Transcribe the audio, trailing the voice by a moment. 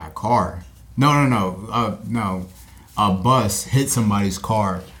car. No. A bus hit somebody's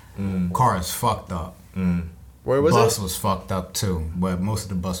car. Car is fucked up. Where was bus it? was fucked up too, but most of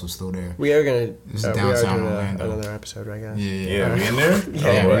the bus was still there. We are gonna. This is we are downtown doing Orlando. another episode, I guess. Yeah. We in there?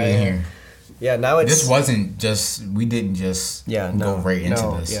 Yeah, we're in here. Yeah, now it's. This wasn't just. We didn't just go right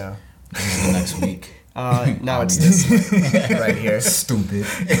into this. Yeah. This is the next week. Now it's this right here. Stupid.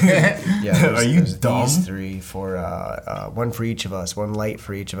 Yeah, Are you dumb? These three for one for each of us, one light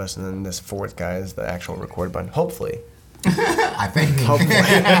for each of us, and then this fourth guy is the actual record button. Hopefully. I think. Hopefully.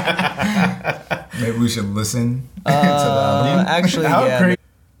 Maybe we should listen to the other one. Actually, yeah.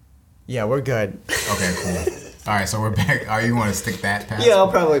 Yeah, we're good. Okay, cool. All right, so we're back. You want to stick that past? Yeah,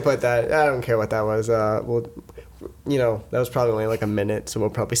 I'll probably put that. I don't care what that was. That was probably only like a minute, so we'll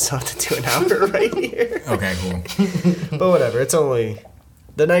probably still have to do an hour right here. Okay, cool. But whatever. It's only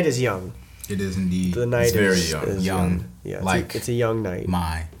the night is young. It is indeed. The night It's very is young. is Young. Yeah, it's a young night.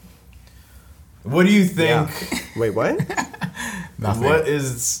 What do you think? Yeah. Wait, what? Nothing. What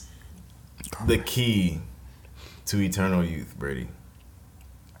is the key to eternal youth, Brady?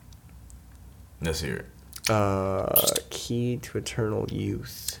 Let's hear it. Key to eternal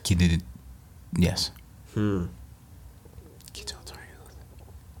youth. He did it. Yes. Key to eternal youth.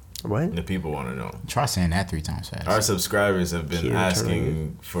 What? The people want to know. Try saying that 3 times fast. Our subscribers have been Key to eternal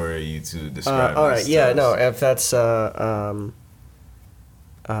asking for you to describe. All right. this Yeah. to No. us. If that's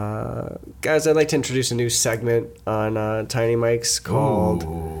guys, I'd like to introduce a new segment on Tiny Mike's called.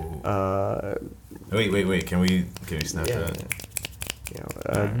 Ooh. Wait. Can we snap that?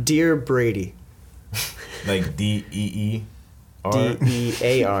 Dear Brady. Like DEER?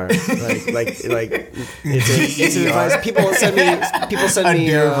 DEAR. like it's an advice. People send me a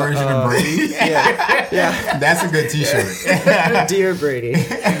dear version of Brady. Yeah. That's a good T-shirt. Dear Brady.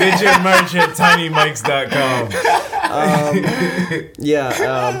 Get your merch at tinymikes.com.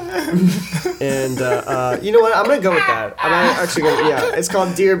 And you know what? I'm gonna go with that. I'm actually gonna. Yeah, it's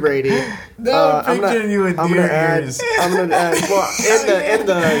called Dear Brady. I'm picturing you with deer ears. I'm gonna add. Well, in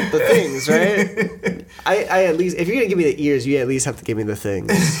the things, right? I at least, if you're gonna give me the ears, you at least have to give me the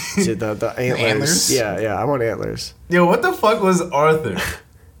things. To the antlers. Antlers? Yeah. I want antlers. Yo, what the fuck was Arthur?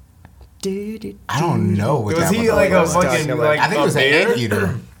 I don't know what Was that he was. like a was fucking talking like I think a it was an bear?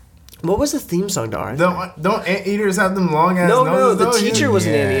 anteater. What was the theme song to Arthur? Don't anteaters have them long ass No, noses? the though? teacher was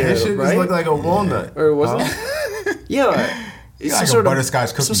an Yeah. anteater, That shit right? just looked like a walnut. Or was it? Yeah. It's Like a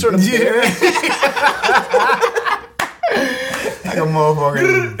butterscotch cookie. Some sort of Like a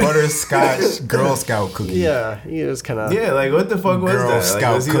motherfucking butterscotch Girl Scout cookie. Yeah, he was kind of Yeah, like what the fuck was Girl that? Like,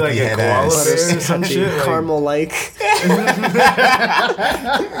 Scout was he like cookie a head koala ass. bear or some shit? Like, caramel-like.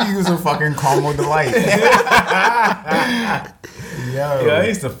 He was a fucking caramel delight. Yo. yeah, I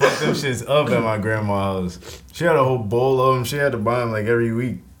used to fuck them shits up at my grandma's house. She had a whole bowl of them. She had to buy them like every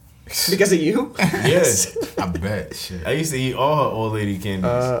week. Because of you? Yes. I bet. Shit. I used to eat all her old lady candies.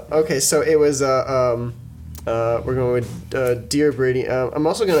 Okay, so it was, we're going with Dear Brady. I'm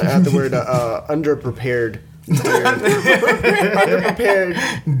also going to add the word underprepared.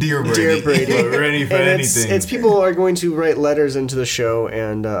 Underprepared. Dear Brady. Dear Brady. But ready for And anything. it's people are going to write letters into the show,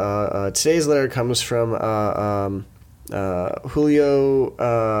 and today's letter comes from Julio.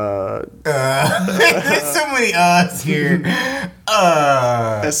 There's so many here.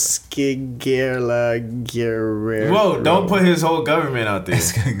 Esquiguela Guerrero. Whoa, don't put his whole government out there.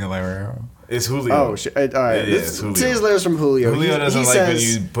 Esquiguela. It's Julio. Oh, shit. All right. Yeah, it's Julio. Today's letter's from Julio. Julio doesn't he like says, when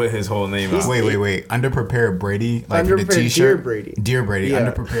you put his whole name out. Wait. Underprepared Brady, like for the Underprepared T-shirt. Dear Brady. Dear Brady. Yeah.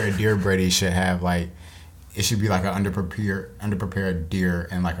 Underprepared Dear Brady should have like. It should be like an underprepared deer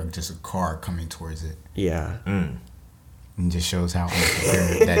and like just a car coming towards it. Yeah. And just shows how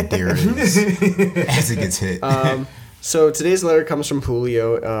unprepared that deer is as it gets hit. So today's letter comes from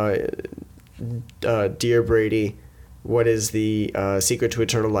Julio. Dear Brady, what is the secret to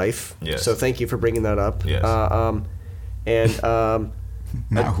eternal life? Yes. So thank you for bringing that up. Yes.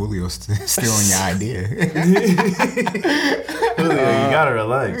 Not Julio stealing your idea. Julio, you gotta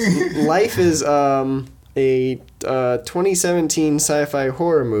relax. Life is a 2017 sci-fi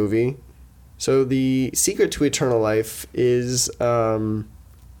horror movie. So the secret to eternal life is to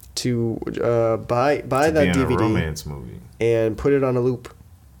buy that Be in a DVD romance movie. and put it on a loop.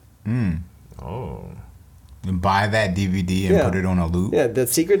 Oh. And buy that DVD and put it on a loop. Yeah, the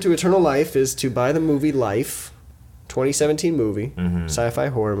secret to eternal life is to buy the movie Life, 2017 movie, sci-fi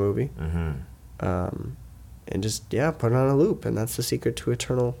horror movie, and just put it on a loop, and that's the secret to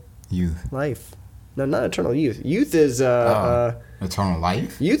eternal Youth. life. No, not eternal youth. Youth is Eternal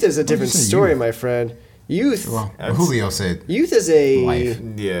life? Youth is a different say story, youth? my friend. Youth. Well, Julio said Youth is a life.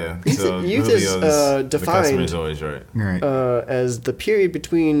 Yeah. Youth- So youth is, Julio's- the defined- customer's always right. Right. as the period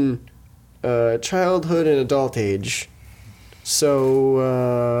between childhood and adult age. So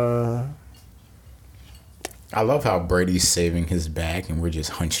I love how Brady's saving his back and we're just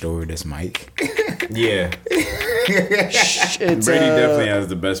hunched over this mic. Yeah. it's Brady definitely has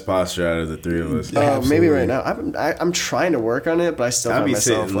the best posture out of the three of us. maybe Absolutely. right now. I'm trying to work on it, but I still I'll find be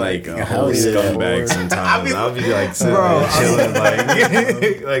myself sitting like a hell whole yeah. scumbag sometimes. I'll be like sitting Bro, there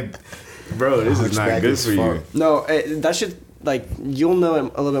chilling like bro, this is not Hunchback good as for you. fuck. No, that should like you'll know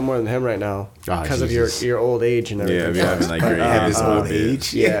him a little bit more than him right now Oh, because of Jesus. your old age and everything. Yeah, we having like gray At hair. this old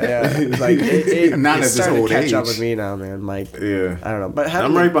age. Yeah, like Not at it's this starting old to catch up age. with me now, man. Like Yeah. I don't know, but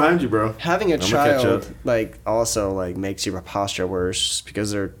I'm right behind you, bro. having a I'ma catch child up. like also like makes your posture worse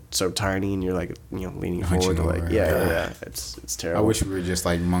because they're so tiny and you're like leaning Hunching forward. Like over. yeah. It's terrible. I wish we were just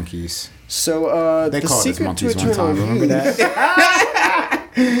like monkeys. So They the called us secret to monkeys one eternal time. Remember youth- that?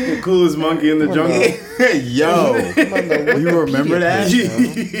 The coolest monkey in the jungle. Yo, you remember that?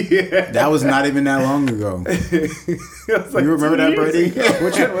 Yeah. That was not even that long ago. You remember that, Brady?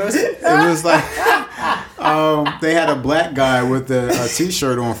 Which one was it? It was like they had a black guy with a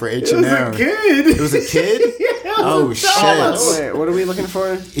t-shirt on for H&M. It was a kid. It was a kid? Oh shit! Wait, what are we looking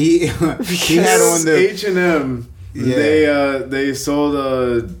for? He had on the H&M. Yeah. They sold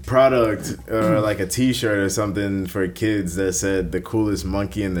a product like a T-shirt or something for kids that said the coolest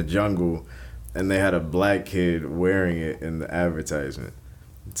monkey in the jungle, and they had a black kid wearing it in the advertisement.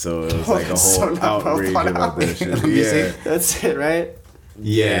 So it was like a that's so whole not well outrage thought about out. that shit. Let me see. Yeah, That's it, right?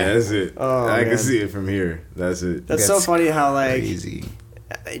 yeah, that's it. Oh, I man. can see it from here. That's it. That's so funny how like crazy.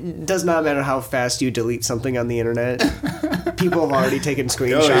 it does not matter how fast you delete something on the internet. People have already taken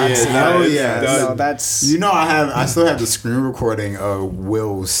screenshots. yeah. Oh, it's yeah. done. No, that's You know, I still have the screen recording of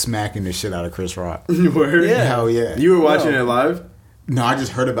Will smacking the shit out of Chris Rock. Word? Yeah. Hell yeah. You were watching it live? No, I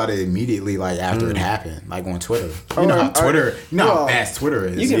just heard about it immediately, like after it happened, like on Twitter. Oh, You know how are- Twitter, you know well, how fast Twitter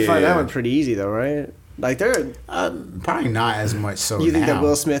is. you can find Yeah. that one pretty easy though, right? Like they're Probably not as much so. you think now. that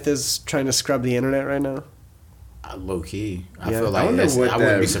Will Smith is trying to scrub the internet right now? Low key, I Yeah. feel I like wonder that's, what I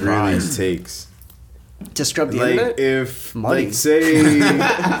wouldn't be that surprised. really takes. To scrub the Like internet? if Money. like say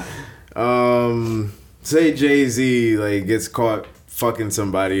say Jay-Z like gets caught fucking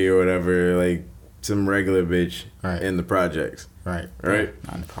somebody or whatever, like some regular bitch Right. in the projects. Right, Right.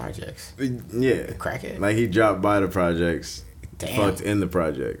 On the projects, Yeah. crackhead. Like he dropped by the projects, Damn. fucked in the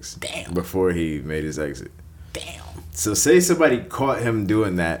projects. Damn. Before he made his exit. Damn. So say somebody caught him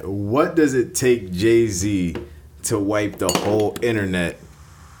doing that. What does it take Jay-Z to wipe the whole internet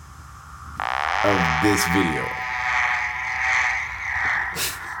of this video?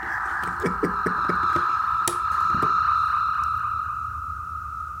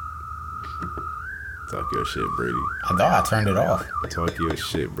 Talk your shit, Brady. I thought I turned it off. Talk your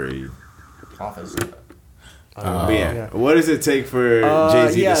shit, Brady. Office. But yeah, what does it take for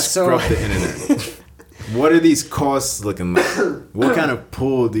Jay-Z yeah, to scrub the internet? What are these costs looking like? What kind of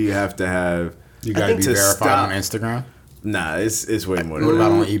pull do you have to have? You gotta be to verified stop- on Instagram. Nah, it's way more than What that.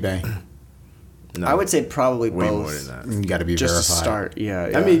 about on eBay? No, I would say probably way both. more than that. You gotta be Just verified. to start,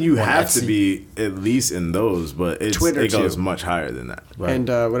 yeah. I mean, you On have to Etsy. be at least in those, but Twitter, it goes too. much higher than that. Right. And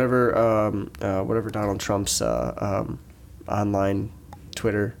whatever Donald Trump's online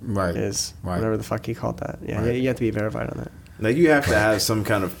Twitter Right. is, Right. whatever the fuck he called that. Yeah, Right. you have to be verified on that. Like you have to have some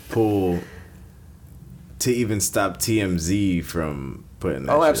kind of pull to even stop TMZ from putting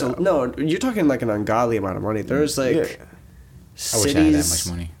that. Oh, shit absolutely. out. No, you're talking like an ungodly amount of money. There's like Yeah. I wish cities I had that much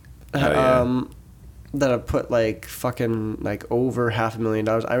money. Hell yeah. that have put like fucking like over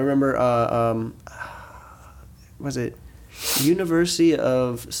 $500,000. I remember was it University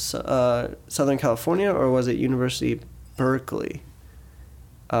of Southern California or was it University of Berkeley?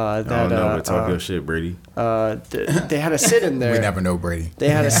 I don't know, but talk your shit, Brady. They had a sit in there. We never know, Brady. They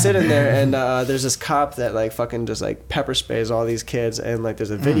had to sit in there, and there's this cop that like fucking just like pepper sprays all these kids, and like there's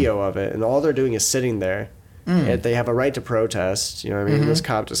a video of it, and all they're doing is sitting there, and they have a right to protest. You know what I mean? And this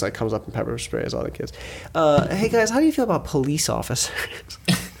cop just like comes up and pepper sprays all the kids. Hey guys, how do you feel about police officers?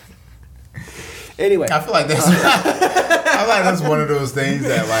 Anyway, I feel like that's one of those things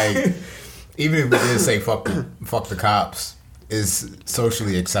that like even if we did say fuck the cops is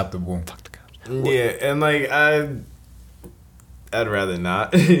socially acceptable. Yeah, and like I'd rather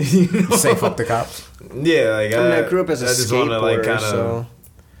not. You say fuck the cops? Yeah, like I mean, I grew up as a I just wanna, skateboarder, like, kinda, so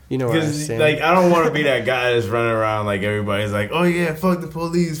You know what I'm Because, saying? like, I don't want to be that guy that's running around like everybody's like, oh yeah, fuck the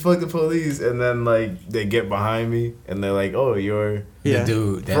police, and then like they get behind me and they're like, oh, you're Yeah. The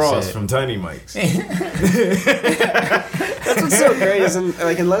dude. That's Frost it. from Tiny Mike's. That's what's so great is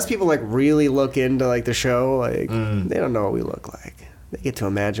like unless people like really look into like the show, like they don't know what we look like. They get to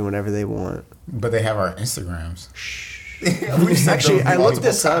imagine whatever they want. But they have our Instagrams. Actually, I looked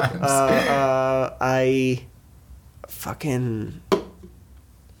this up. Times.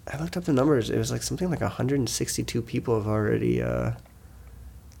 I looked up the numbers. It was like something like 162 people have already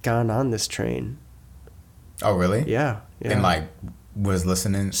gone on this train. Oh, really? Yeah. And like was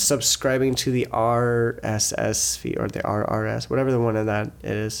listening. Subscribing to the RSS feed or the RRS, whatever the one of that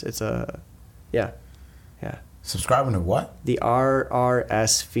is. It's yeah. Subscribing to what? The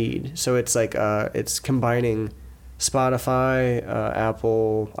RRS feed. So it's like it's combining Spotify,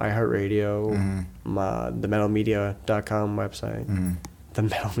 Apple, iHeartRadio, the metalmedia.com website. The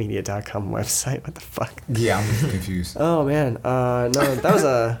metalmedia.com website. What the fuck? Yeah, I'm confused. Oh man. No,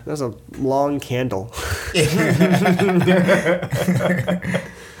 that was a long candle.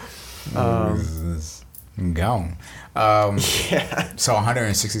 Gone. Yeah. So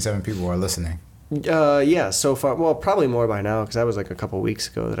 167 people are listening. Yeah, so far. Well, probably more by now because that was like a couple weeks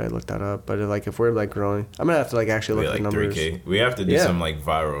ago that I looked that up. But like, if we're like growing, I'm gonna have to like actually look at the numbers. 3K. We have to do some like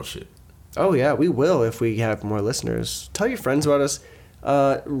viral shit. Oh yeah, we will if we have more listeners. Tell your friends about us.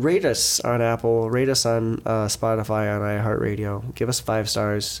 Rate us on Apple. Rate us on Spotify, on iHeartRadio. Give us 5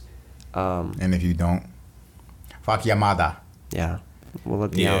 stars. And if you don't, fuck your mother. Yeah, we'll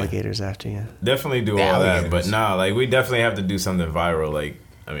let the alligators after you. Definitely do The all that, alligators. but nah, like we definitely have to do something viral. Like,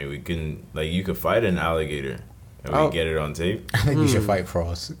 I mean, we can like you could fight an alligator and we get it on tape. I think you should fight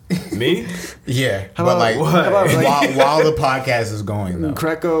Frost. Me? Yeah, How but about- like, how about, like- while the podcast is going though.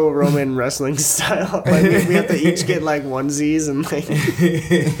 Greco-Roman wrestling style. Like we have to each get like onesies and like.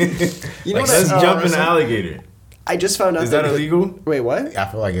 You know Like, what? let's jump an alligator. I just found out. Is that illegal? Wait, what? I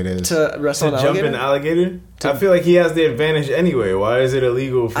feel like it is. To wrestle To an jump alligator? an alligator? I feel like he has the advantage anyway. Why is it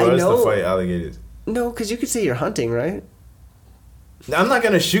illegal for I us know. to fight alligators? No, because you could say you're hunting, right? I'm not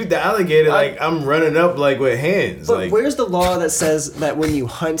gonna shoot the alligator like I'm running up like with hands. But Like where's the law that says that when you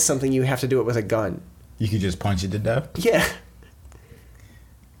hunt something, you have to do it with a gun? You could just punch it to death. Yeah.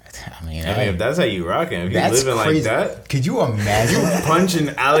 I mean, if that's how you rocking, if you that's living crazy. like that, Could you imagine? punch an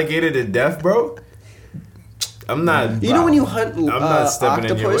alligator to death, bro. I'm not. You know when you hunt not stepping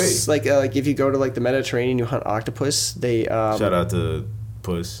in your octopus, way. like if you go to like the Mediterranean, you hunt octopus. They Shout out to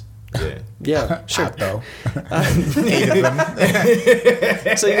Puss. Yeah. yeah, sure. Though. 8 of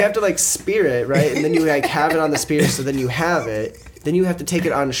them. So you have to like spear it, right? And then you like have it on the spear. So then you have it. Then you have to take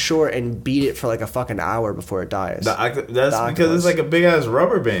it on shore and beat it for like a fucking hour before it dies. That's The because octopus. it's like a big ass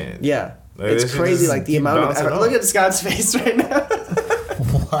rubber band. Yeah, Like, it's this shit crazy. just Like the keep amount of bouncing effort. off. Look at Scott's face right now.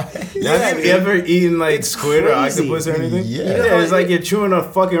 What? Have you ever eaten like squid or crazy. octopus or anything? Yeah. It's like you're chewing a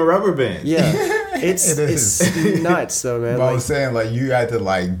fucking rubber band. Yeah, it's It is. it's nuts though, man. But I'm Like, saying like you had to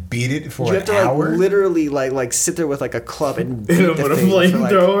like beat it for you have an to like hour. literally like sit there with like a club and beat Hit him the with a thing for, like,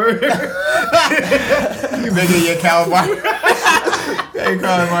 flamethrower. You making your calamari. Hey,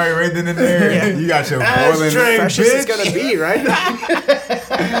 calamari right then and there. Yeah. You got your Ass boiling. train. fresh as it's bitch. gonna be, right?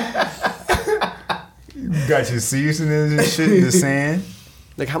 You got your seasonings and shit in the sand.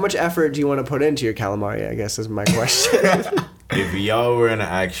 Like, how much effort do you want to put into your calamari? I guess is my question. If y'all were in an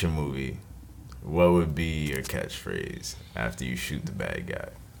action movie, what would be your catchphrase after you shoot the bad guy?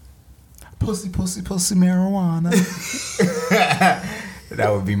 Pussy, pussy, pussy, marijuana.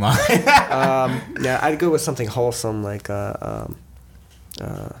 That would be mine. Yeah, I'd go with something wholesome like hold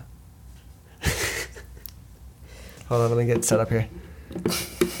on, let me get set up here.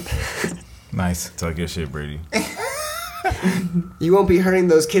 Nice. Talk your shit, Brady. You won't be hurting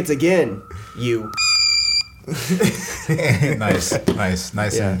those kids again, you. Nice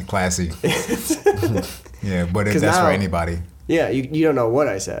Yeah. and classy. Yeah, but if 'Cause that's now- for anybody, Yeah, you don't know what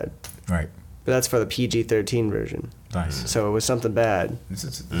I said, right? but that's for the PG-13 version. Nice. So it was something bad. This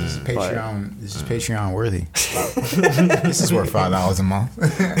is Patreon. This is Patreon worthy. This is worth $5 a month,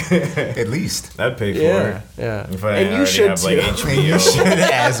 at least. I'd pay for Yeah, it. yeah. If I And didn't you already should have like too. And HBO. you should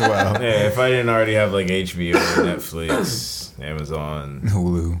as well. Yeah, if I didn't already have like HBO, Netflix, Amazon,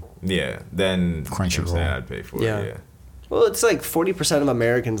 Hulu. yeah, then Crunchyroll. I'd pay for Yeah. it. Yeah. Well, it's like 40% of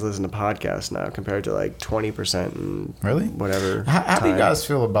Americans listen to podcasts now, compared to like 20% and Really? whatever. How do you time. guys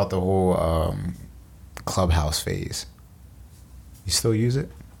feel about the whole Clubhouse phase? You still use it?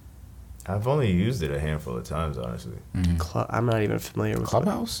 I've only used it a handful of times, honestly. I'm not even familiar with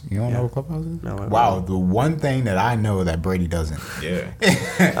Clubhouse? You don't know what Clubhouse is? No. Wow, the one thing that I know that Brady doesn't. Yeah.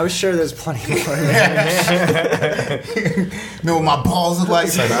 I'm sure there's plenty more. Know what my balls look like?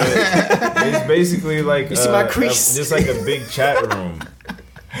 It's basically like You see my crease? just like a big chat room.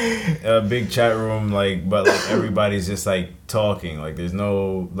 A big chat room, but everybody's just like talking. Like there's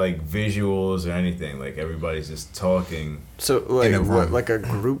no like visuals or anything. Like everybody's just talking. So like what, like a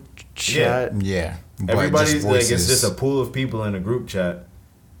group chat? Yeah. Everybody's like it's just a pool of people in a group chat,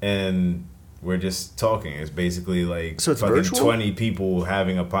 and we're just talking. It's basically like so it's fucking virtual? 20 people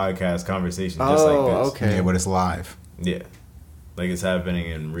having a podcast conversation just like this. Okay. Yeah, but it's live. Yeah, like it's happening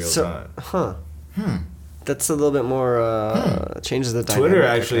in real time. Huh. That's a little bit more changes the dynamic. Twitter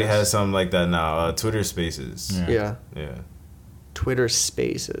actually has something like that now. Twitter Spaces. Yeah. Twitter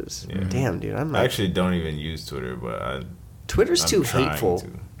Spaces. Yeah. Damn, dude, I'm not... I actually don't even use Twitter, but Twitter's I'm too trying hateful. to.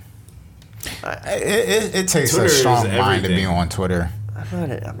 It takes Twitter a strong is mind to be everything. on Twitter.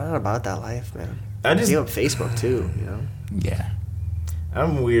 I'm not about that life, man. I just deal with Facebook too, you know. Yeah.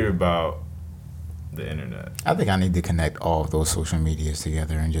 I'm weird about the internet. I think I need to connect all of those social medias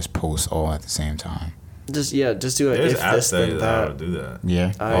together and just post all at the same time. Just do it. There's If apps this, then that that. do that.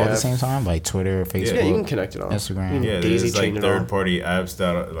 Yeah, I all at the have- same time, like Twitter, Facebook. Yeah, you can connect it all. Instagram. You can Yeah, daisy there's like chain it all. third-party apps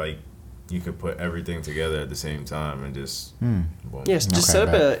that like you could put everything together at the same time and just. Boom. Yes, just Okay, set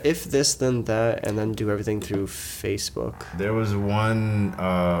up a if this then that, and then do everything through Facebook. There was one.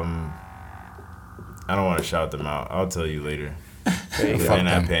 I don't want to shout them out. I'll tell you later. There you go. They're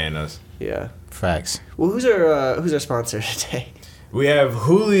not them. paying us. Yeah. Facts. Well, who's our sponsor today? We have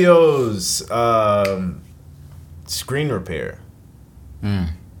Julio's screen repair. That's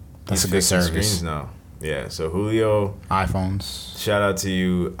He's a good fixing service. Screens now. Yeah, so Julio, iPhones. shout out to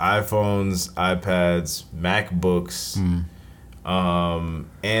you. iPhones, iPads, MacBooks,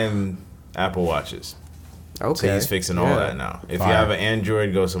 and Apple Watches. Okay. So he's fixing all that now. If Fire. you have an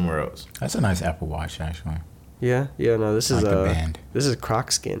Android, go somewhere else. That's a nice Apple Watch, actually. Yeah. No, this is Like the band. This is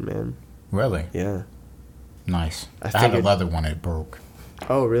Croc skin, man. Really? Yeah. Nice. I I had a figured- leather one. It broke.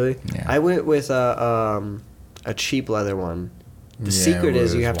 Oh, really? Yeah. I went with a cheap leather one. The Yeah, secret it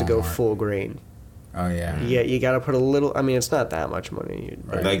is you was have to go Walmart. full grain. Oh, yeah. Yeah, you got to put a little. I mean, it's not that much money.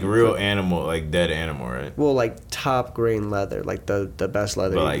 Right. Like real animal, like dead animal, right? Well, like top grain leather, like the best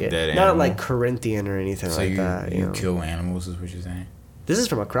leather But you like get. dead Not animal? like Corinthian or anything So like you, that. you know? kill animals is what you're saying? This is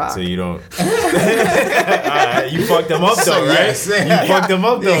from a Croc. So you don't. Alright, you fucked them up though, So, right? yes. You fucked them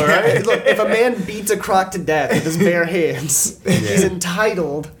up though, right? Look, if a man beats a Croc to death with his bare hands, he's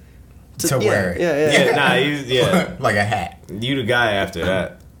entitled To wear it. Yeah. Yeah, Like a hat. you the guy after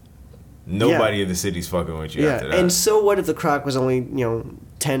that. Nobody in the city's fucking with you Yeah, after that. and so what if the Croc was only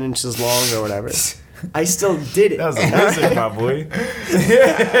 10 inches long or whatever? I still did it. that was a lizard, my boy. You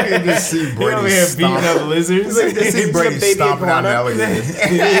can just see You Brady over here beating stomp- up lizards. You can see Brady baby stomping on iguana. alligators.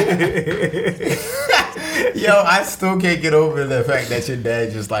 Yo, I still can't get over the fact that your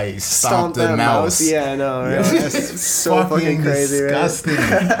dad just like stomped the that mouse. Yeah, I know. Yo, Right? that's It's so fucking crazy, right? disgusting.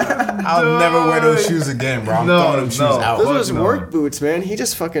 I'll never wear those shoes again, bro. I'm No, throwing them shoes no. out. Those Fuck are his no. work boots, man. He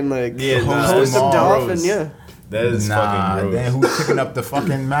just fucking Yeah, nah, hosed them that's off gross. and yeah. That is Nah, fucking then gross. who's picking up the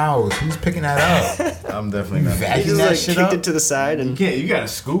fucking mouse? Who's picking that up? I'm definitely not. He Vacuum just that shit kicked up? it to the side You and can't. You got to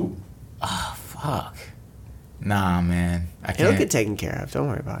scoop. Fuck. Nah, man. I it'll can't. get taken care of. Don't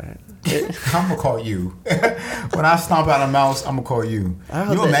worry about it. I'm gonna call you. When I stomp out a mouse, I'm gonna call you. I don't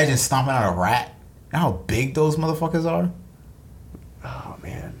You think- imagine stomping out a rat? You know how big those motherfuckers are? Oh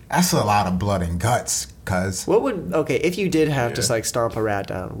man. That's a lot of blood and guts, cuz. What would if you did have to Yeah. like stomp a rat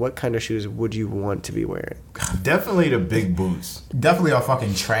down, what kind of shoes would you want to be wearing? Definitely the big boots. Definitely a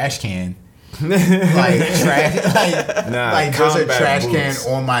fucking trash can. Like there's a combat trash boots.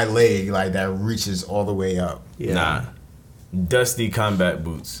 can on my leg, like that reaches all the way up. Yeah. Nah. Dusty combat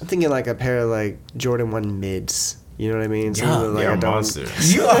boots. I'm thinking like a pair of like Jordan 1 mids. You know what I mean? Yeah, Something that, You're a I don't- monster.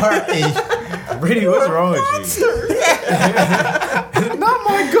 You are a Brady, what's wrong with you? not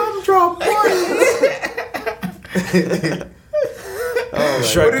my gumdrop boy.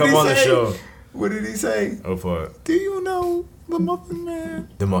 Shrek, come he on the say? show. What did he say? Oh, fuck. Do you know the Muffin Man?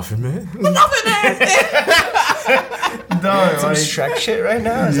 The Muffin Man? Some Shrek shit right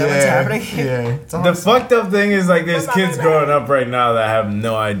now? Is that what's happening? Yeah. The fucked up thing is like there's kids growing up right now that have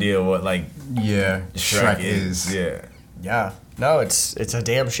no idea what like Yeah. Shrek, Shrek is. is. Yeah. Yeah. No, it's a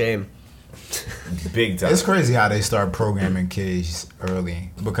damn shame. Big time. It's crazy how they start programming kids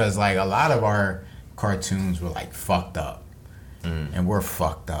early because like a lot of our cartoons were like fucked up, and we're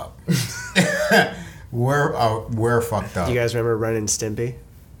fucked up. we're fucked up. Do you guys remember Ren and Stimpy?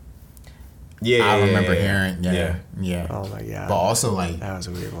 I remember hearing. Yeah. Oh my god. But also, like, that was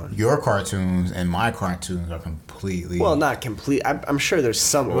a weird one. Your cartoons and my cartoons are completely. Well, not complete. I'm sure there's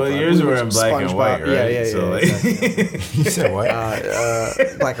some. Well, yours were in black and white, right? Yeah. So like, exactly. You said what?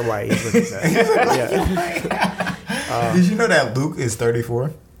 Black and white. Is what he said. Yeah. Did you know that Luke is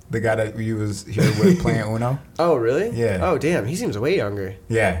 34? The guy that you was here with playing Uno? Oh, really? Yeah. Oh, damn. He seems way younger.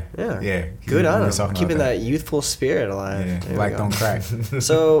 Yeah. Yeah. Good on him. Keeping that youthful spirit alive. Yeah. Black don't crack.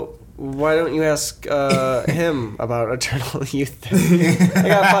 So, why don't you ask him about eternal youth?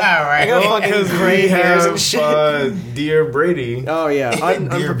 I got fucking gray hairs and shit. Dear Brady. Oh, yeah.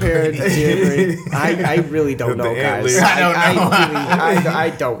 Unprepared Dear Brady. I really don't know, guys.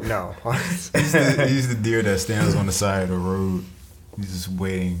 I don't know. He's the deer that stands on the side of the road. He's just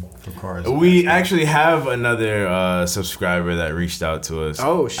waiting for cars. We actually have another subscriber that reached out to us.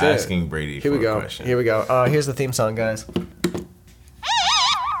 Oh, shit. Asking Brady for a question. Here we go. Here's the theme song, guys.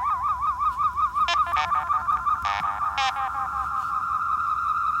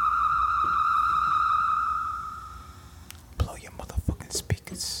 Blow your motherfucking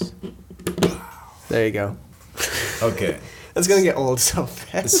speakers. There you go. Okay. That's going to get old so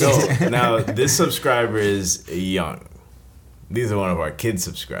fast. So, now, this subscriber is young. These are one of our kid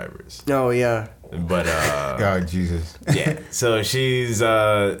subscribers. Oh, yeah. But, oh, Jesus. Yeah. So, she's,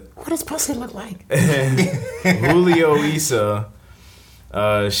 what does pussy look like? Julio Isa.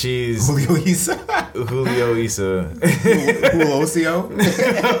 She's... Julio Isa? Julio Isa. Julosio? What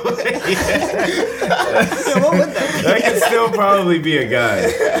would that? That could still probably be a guy.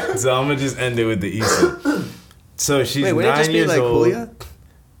 So, I'm going to just end it with the Isa. So, she's 9 years old. Wait, would it just be like Julia?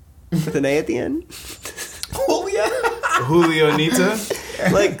 With an A at the end? Julia? Julio Nita?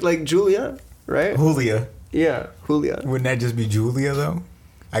 like Julia, right? Julia. Yeah, Julia. Wouldn't that just be Julia, though?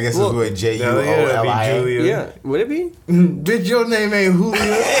 I guess it's what Juolia. Julia. Yeah, would it be? Bitch, your name ain't Julio.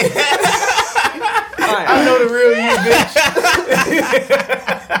 I know the real you, bitch.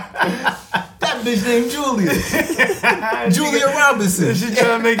 That bitch named Julia. Julia Robinson. She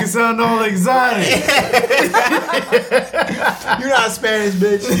trying to make it sound all exotic. You're not Spanish,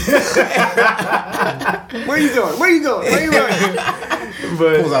 bitch. Where you going? Where you running?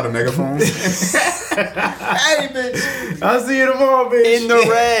 But pulls out a megaphone. Hey, bitch. I'll see you tomorrow, bitch. In the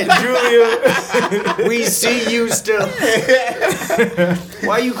red. Julia. We see you still.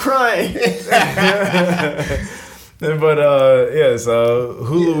 Why you crying? But yeah, so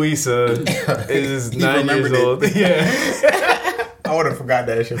Huluisa is 9 years old. Yeah. I would have forgot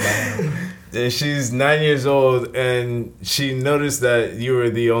that shit by now. And she's 9 years old, and she noticed that you were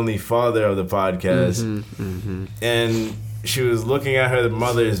the only father of the podcast. And she was looking at her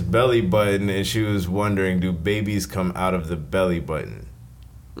mother's belly button, and she was wondering, do babies come out of the belly button?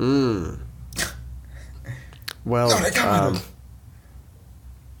 Well, well,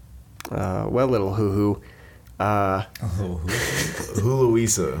 little hoo-hoo.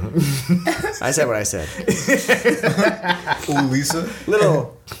 Huluisa. I said what I said. Lisa?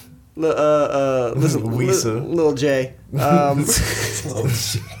 Little J.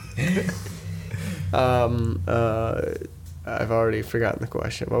 I've already forgotten the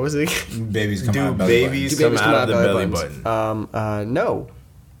question. What was it again? Babies come out of the babies come out of the belly button? No.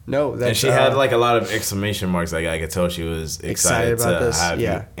 No, that's, and she had like a lot of exclamation marks. Like I could tell she was excited about to this. have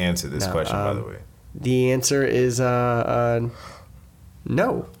you answer this question. By the way, the answer is no.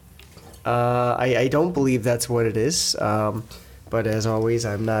 I don't believe that's what it is. But as always,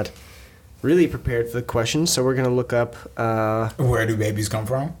 I'm not really prepared for the question, so we're gonna look up. Where do babies come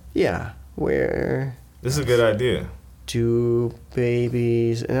from? Yeah, where? This is a good idea. Do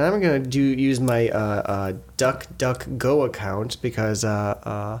babies, and I'm gonna use my DuckDuckGo account because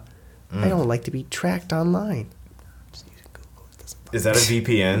I don't like to be tracked online. Is that a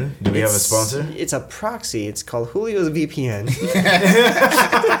VPN? Do we have a sponsor? It's a proxy. It's called Julio's VPN.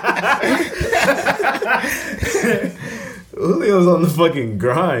 Julio's on the fucking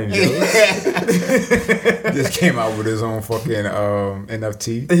grind, yo. Just came out with his own fucking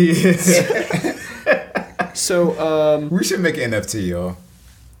NFT. Yes. So we should make an NFT, y'all.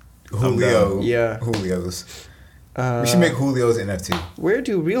 Julio. Yeah. Julio's. We should make Julio's NFT. Where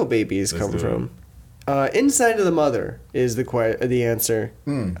do real babies come from? Inside of the mother is the answer.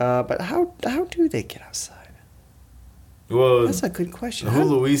 But how do they get outside? Well, that's a good question.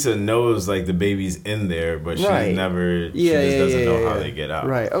 Huluisa knows like the baby's in there, but she never. She just doesn't know how they get out.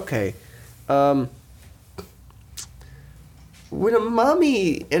 Right. Okay. When a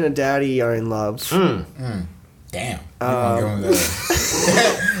mommy and a daddy are in love. Damn. The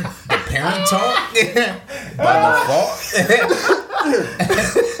parent talk? By default?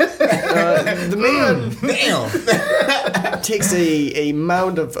 The man Damn. takes a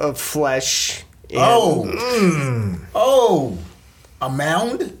mound of flesh. And Oh, a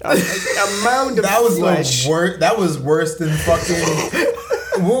mound? a mound of That was flesh. that was worse than fucking.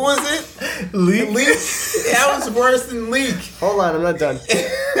 What was it? Leak. That was worse than leak. Hold on, I'm not done.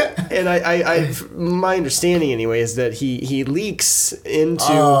 And my understanding anyway is that he leaks into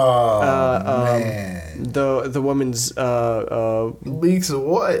the woman's Leaks of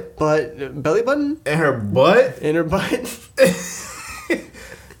what? belly button In her butt? in her butt.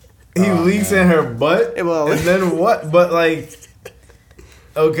 He leaks in her butt? Well- and then what? But like,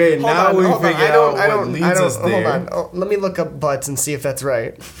 okay, now we figure out what leads us there. Hold on. Oh, let me look up butts and see if that's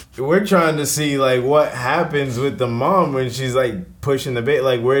right. We're trying to see like what happens with the mom when she's like pushing the baby.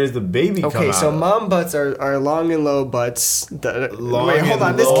 Like, where does the baby come out? Okay, so mom butts are long and low butts. Long Wait, hold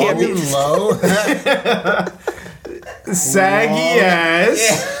on. and This low? can't be. Low. Saggy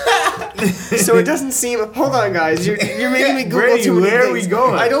ass. So it doesn't seem. Hold on, guys. You're making me Google Brady, too many where are things. we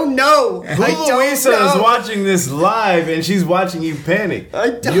going? I don't know. I don't Louisa know. is watching this live and she's watching you panic.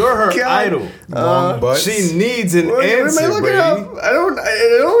 You're her God. idol. Long butts. She needs an Where am I answer, looking Brady. up? I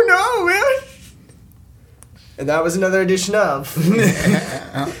don't know, man. And that was another edition of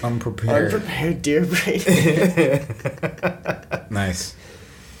Unprepared. Unprepared Dear Brady. Nice.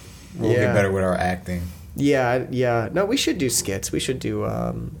 We'll Yeah. get better with our acting. Yeah. No, we should do skits. We should do.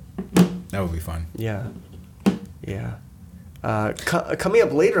 That would be fun. Yeah. Coming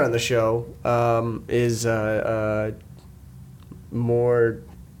up later on the show is more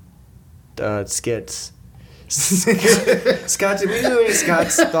skits. Scott, did we do any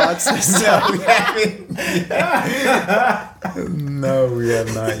Scott's thoughts? No, we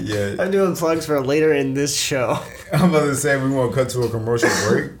have not yet. I'm doing plugs for later in this show. I'm about to say we want to cut to a commercial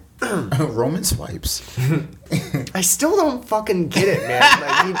break. Roman swipes. I still don't fucking get it,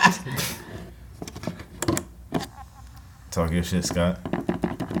 man. Like, Talk your shit, Scott.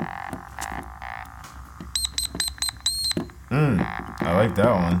 I like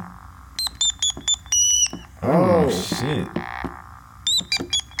that one. Oh, shit.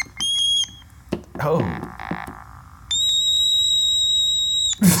 Oh.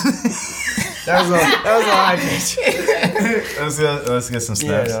 that was a high pitch. Let's get some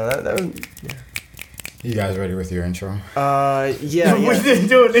Yeah, snaps. no, that was, You guys ready with your intro? yeah. We didn't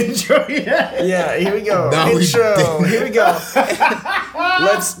do an intro yet. Yeah, here we go. No, we Intro. didn't. Here we go.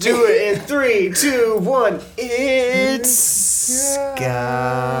 Let's do it in 3, 2, 1. It's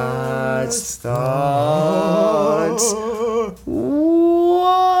Scott's thoughts.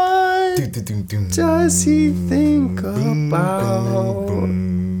 What does he think about?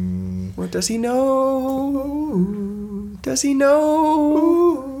 What does he know? Does he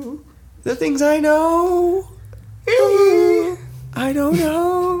know the things I know? I don't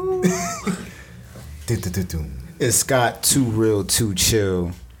know. Is Scott too real, too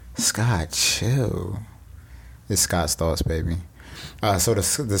chill? Scott, chill. It's Scott's thoughts, baby. So the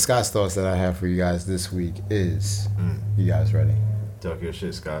Scott's thoughts that I have for you guys this week is, you guys ready? Talk your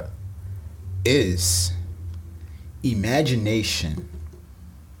shit, Scott. Is imagination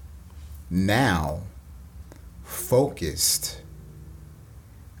now focused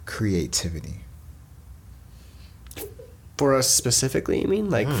creativity? For us specifically, you mean?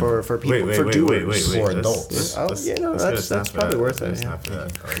 Like for people, for doers? For adults. That's probably worth it. Yeah. I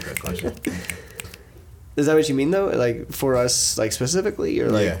like that question. Is that what you mean though? Like for us, like specifically, or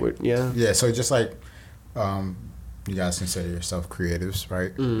like Yeah. Yeah, so just like you guys consider yourself creatives,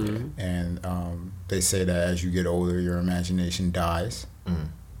 right? And they say that as you get older, your imagination dies.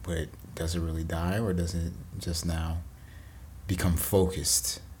 But does it really die, or does it just now become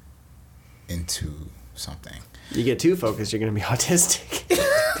focused into something? You get too focused, you're gonna be autistic.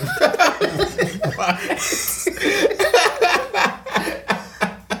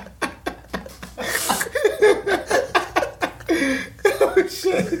 Oh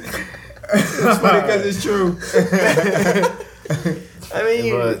shit! It's funny because it's true. I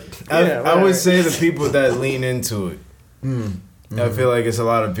mean, I would say the people that lean into it. I feel like it's a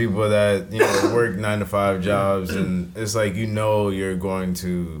lot of people that work 9-to-5 jobs, and it's like you're going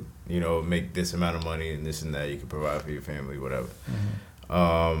to make this amount of money and this and that you can provide for your family, whatever.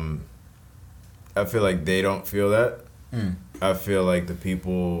 I feel like they don't feel that. I feel like the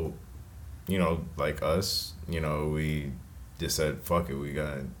people, like us, we just said fuck it, we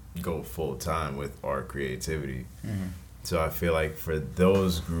gotta go full time with our creativity. So I feel like for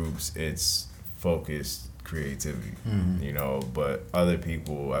those groups, it's focused creativity, but other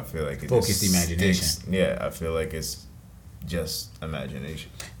people, I feel like it Focused just imagination. Yeah, I feel like it's just imagination.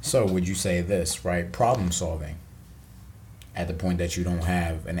 So would you say this, right? Problem solving. at the point that you don't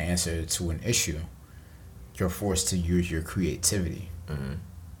have an answer to an issue, you're forced to use your creativity. Mm-hmm.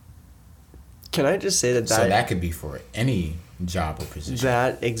 Can I just say that so that could be for any job or position.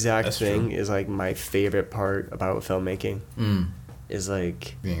 That exact thing is like my favorite part about filmmaking. Is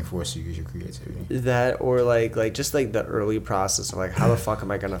like being forced to use your creativity. That, or like just like the early process of like, how the fuck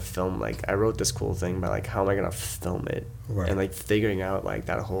am I gonna film? Like, I wrote this cool thing, but like, how am I gonna film it? Right. And like figuring out like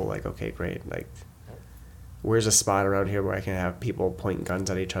that whole like, okay, great, like, where's a spot around here where I can have people pointing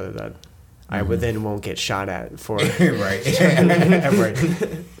guns at each other that I then won't get shot at for. Right. Right.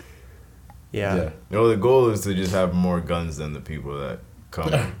 Yeah. No, the goal is to just have more guns than the people that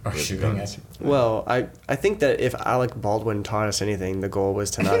come are shooting at you. Well, I think that if Alec Baldwin taught us anything, the goal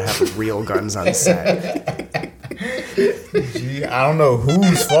was to not have real guns on set. Gee, I don't know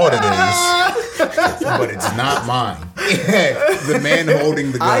whose fault it is, but it's not mine. The man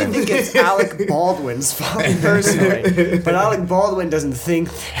holding the gun. I think it's Alec Baldwin's fault personally, but Alec Baldwin doesn't think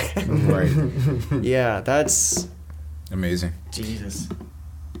that. Right. Yeah, that's amazing. Jesus.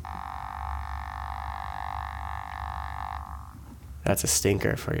 That's a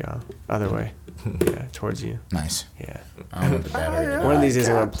stinker for y'all. Other way. Yeah, towards you. Nice. Yeah. I don't want the battery. One of these days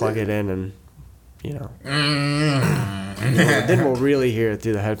I'm going to plug it in and, you know. Then we'll really hear it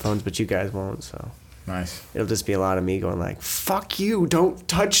through the headphones, but you guys won't, so. Nice. It'll just be a lot of me going like, fuck you, don't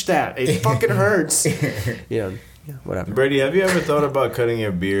touch that. It fucking hurts. You know, yeah, whatever. Brady, have you ever thought about cutting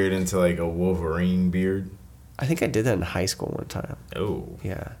your beard into like a Wolverine beard? I think I did that in high school one time. Oh.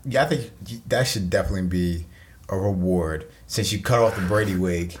 Yeah. Yeah, I think that should definitely be a reward since you cut off the Brady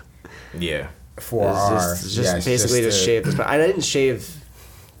wig. Yeah. For our basically just shave this. But I didn't shave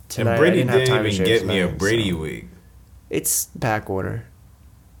tonight. And Brady I didn't didn't even get me a Brady wig. It's back order.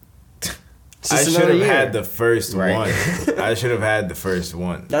 I should have had the first one. I should have had the first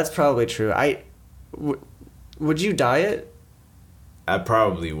one. That's probably true. Would you dye it? I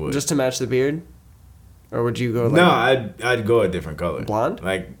probably would. Just to match the beard? Or would you go like... No, I'd go a different color. Blonde?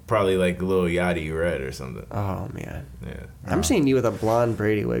 Like, probably like a little yachty red or something. Oh, man. Yeah. I'm seeing you with a blonde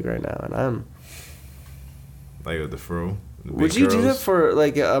Brady wig right now, and I'm... Like with the fro? Would you do that for,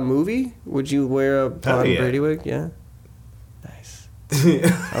 like, a movie? Would you wear a blonde Brady wig? Yeah? Nice.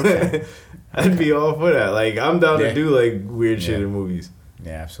 Okay. I'd be all for that. Like, I'm down to do, like, weird shit in movies.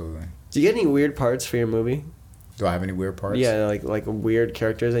 Yeah, absolutely. Do you get any weird parts for your movie? Do I have any weird parts? Yeah, like weird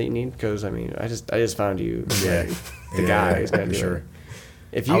characters that you need. Because I mean, I just found you the guy who's gonna do sure. it.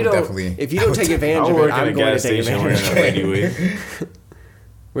 If you don't take advantage of it, I'm going to take advantage of it.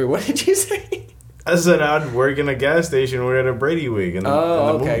 Wait, what did you say? I said I'd work in a gas station wearing a Brady wig in the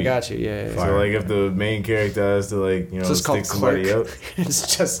okay, movie. got you. Yeah. So like, if the main character has to like, you know, stick somebody up,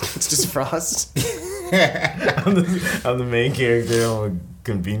 it's just Frost. I'm the main character. I'm a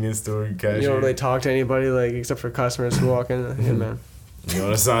convenience store cashier. You don't really talk to anybody like except for customers who walk in. Hey man, you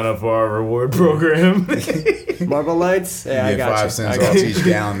want to sign up for our reward program? Marble Lights? Yeah, I got 5 cents off each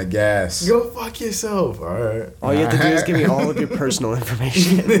gallon of gas. Go fuck yourself. All right. All you have to do is give me all of your personal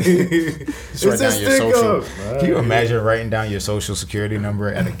information. Just write down your social. Can you imagine writing down your social security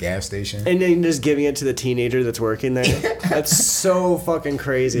number at a gas station? And then just giving it to the teenager that's working there? That's so fucking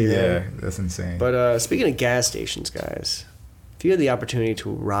crazy, man. Yeah, that's insane. But speaking of gas stations, guys, if you had the opportunity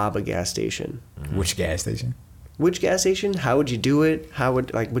to rob a gas station. Which gas station? Which gas station? How would you do it? How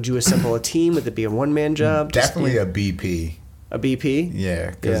would you assemble a team? Would it be a one-man job? Definitely a BP. A BP?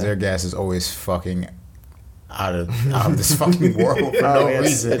 Yeah, because their gas is always fucking out of this fucking world for no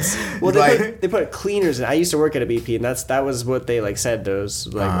reason. They put cleaners in. I used to work at a BP, and that was what they like said. Those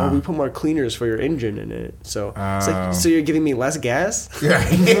like, we put more cleaners for your engine in it. So it's like, so you're giving me less gas? Yeah.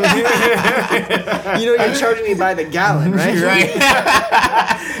 You're charging me by the gallon, right? Right.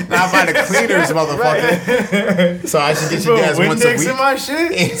 Not by the cleaners, motherfucker. Right. So I should get you gas once a week. In my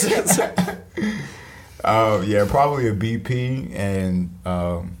shit. Yeah, probably a BP, and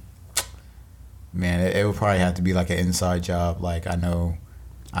man, it would probably have to be like an inside job. Like I know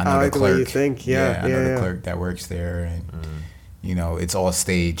the clerk. Way you think, I know the clerk that works there, and it's all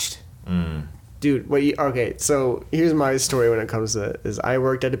staged. Dude, okay, so here's my story when it comes to it, is I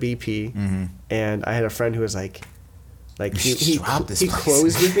worked at a BP, and I had a friend who was like he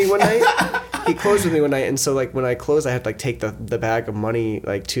closed with me one night. He closed with me one night, and so like when I closed, I had to like take the bag of money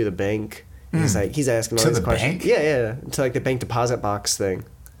like to the bank. He's asking all these questions. Bank? Yeah, to like the bank deposit box thing.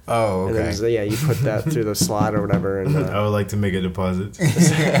 Oh, okay. And then, you put that through the slot or whatever. And I would like to make a deposit.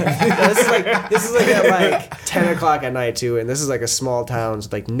 This is like at like 10 o'clock at night too, and this is like a small town, so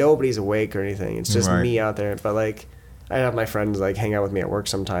like nobody's awake or anything. It's just me out there. But like I have my friends like hang out with me at work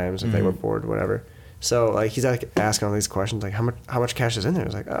sometimes if they were bored, whatever. So like he's like asking all these questions like how much cash is in there?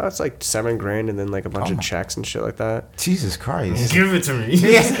 It's like, oh, it's like $7,000 and then like a bunch of checks and shit like that. Jesus Christ. Give it to me.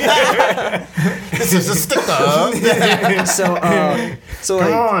 This is a sticker. So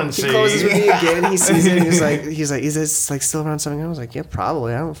like he closes with me again. He sees it. And he's like, is this like still around $7,000? I was like, yeah,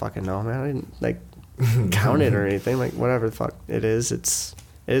 probably. I don't fucking know, man. I didn't like count it or anything. Like whatever the fuck it is, it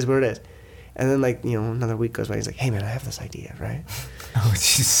is what it is. And then like another week goes by. He's like, hey man, I have this idea, right? Oh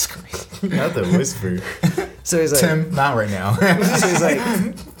Jesus Christ! Not the whisper. So he's like, Tim, not right now. So he's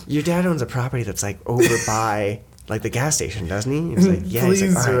like, your dad owns a property that's like over by like the gas station, doesn't he? He's like, yeah. Please,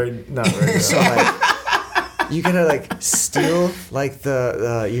 he's like, all right. not right now. So like, you gotta like steal like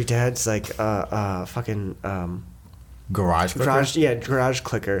the your dad's like fucking Garage clicker? garage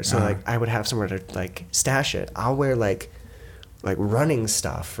clicker. So like I would have somewhere to like stash it. I'll wear like running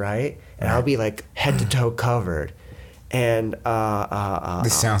stuff, right? And I'll be like head to toe covered. And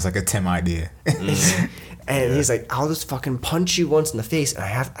this sounds like a Tim idea. And he's like, I'll just fucking punch you once in the face, and I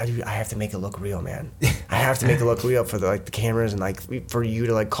have to make it look real, man. I have to make it look real for the cameras and like for you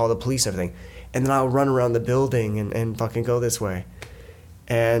to like call the police and everything. And then I'll run around the building and fucking go this way.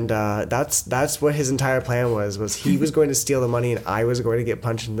 And that's what his entire plan was he was going to steal the money and I was going to get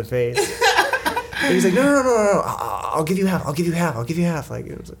punched in the face. And he's like, no, I'll give you half. Like,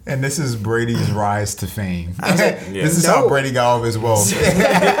 it was like, and this is Brady's rise to fame. I was like, This is how Brady got all of his wealth.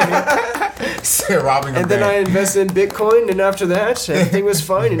 Robbing a and then bank. I invested in Bitcoin, and after that, everything was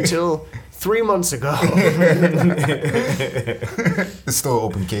fine until 3 months ago. It's still an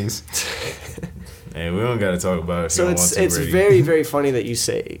open case. Hey, we don't got to talk about it. So it's very, very funny that you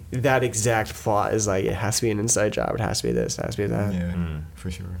say that exact plot is like, it has to be an inside job. It has to be this. It has to be that. Yeah, for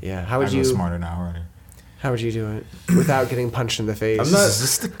sure. Yeah. How would I you? know smarter now, already. How would you do it without getting punched in the face? I'm not.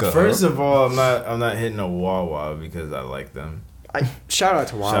 First of all, I'm not hitting a Wawa because I like them. Shout out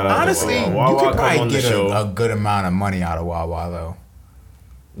to Wawa. Shout out to Honestly, Wawa. you could come on probably the get show. a good amount of money out of Wawa, though.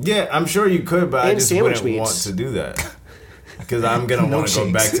 Yeah, I'm sure you could, but I And just sandwich wouldn't want meats. to do that. Because I'm going to want to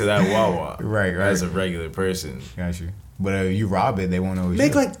go back to that Wawa. Right. As a regular person. Got you. But if you rob it, they won't know.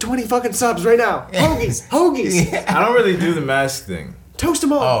 Make like 20 fucking subs right now. Hoagies. I don't really do the mask thing. Toast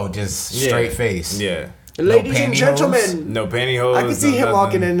them all. Oh, just straight face. Yeah. Ladies and pantyhose? gentlemen. No pantyhose. I could see him nothing.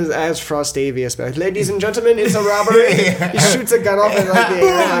 walking in as Frostavius, but like, ladies and gentlemen, it's a robbery. He shoots a gun off in like the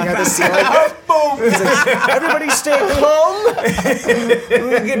air, like at the ceiling. Boom! He's like, everybody stay calm.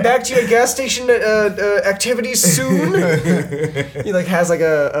 We'll get back to your gas station activities soon. He like has like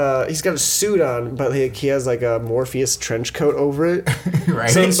he's got a suit on, but he has like a Morpheus trench coat over it. Right.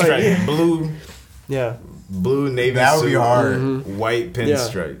 So it's like, Pinstripe. Blue. yeah. Blue navy That would suit. be hard. White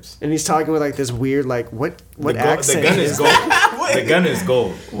pinstripes. And he's talking with like this weird like what accent The gun is gold. The gun is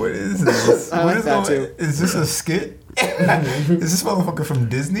gold. What is this? I What like is that going- too. Is this a skit? Is this motherfucker from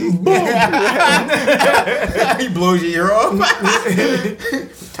Disney? He blows your ear off.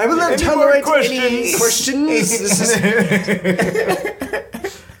 I will not Any tolerate more any questions. This is,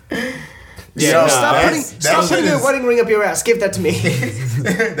 Yeah, stop putting your wedding ring up your ass. Give that to me.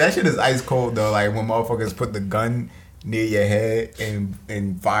 That shit is ice cold though. Like when motherfuckers put the gun near your head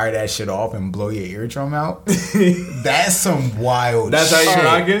and fire that shit off and blow your eardrum out. That's some wild. That's how shit. you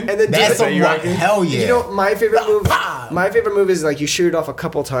rocking? And then That's some you wild. rocking? Hell yeah. You know, my favorite move. My favorite move is like you shoot it off a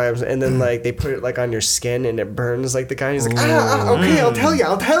couple times, and then like they put it like on your skin, and it burns like the guy. He's like, okay, I'll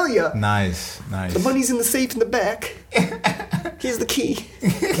tell you. Nice. The money's in the safe in the back. Here's the key.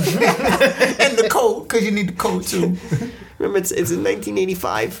 And the code, because you need the code too. Remember, it's in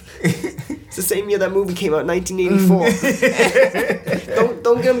 1985. It's the same year that movie came out, 1984.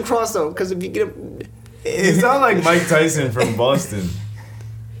 Don't get him crossed though, because if you get him, You sound like Mike Tyson from Boston.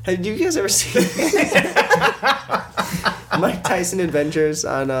 have you guys ever seen Mike Tyson Adventures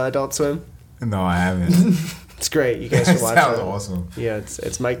on Adult Swim? No, I haven't. It's great. You guys should watch Sounds it. awesome. Yeah,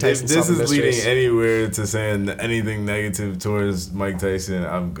 it's Mike If Tyson. this Solving is leading Mysteries. anywhere to saying anything negative towards Mike Tyson,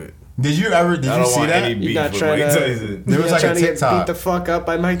 I'm good. Did you I see don't want that? any beef not with trying Mike to- Tyson. There was You're like a trying to get TikTok. beat the fuck up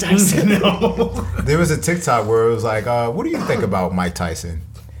by Mike Tyson. There was a TikTok where it was like, what do you think about Mike Tyson?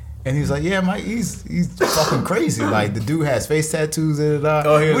 And he's like, yeah, Mike, he's fucking crazy. Like, the dude has face tattoos and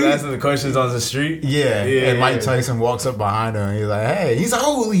Oh, he was What do you- asking the questions on the street? Yeah, and Mike Tyson walks up behind her and he's like, hey, he's like,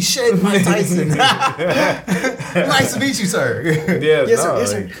 holy shit, Mike Tyson. Nice to meet you, sir. Yeah, Yes, no, sir.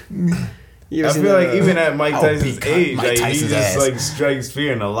 Yes, like, sir. You I ever seen feel that, like even at Mike I'll Tyson's beat age, Mike like, he Tyson's just ass. like strikes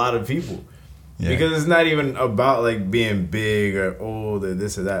fear in a lot of people. Yeah. Because it's not even about like being big or old or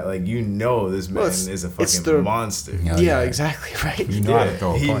this or that. Like, you know, this man it's- is a it's fucking the- monster. Hell Yeah, exactly right. You know how to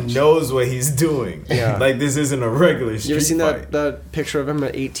throw a He punch. knows what he's doing. Yeah. Like, this isn't a regular street You ever seen fight. that picture of him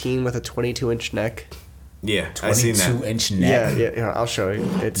at 18 with a 22-inch neck? Yeah, I seen that. 22-inch neck. Yeah. I'll show you.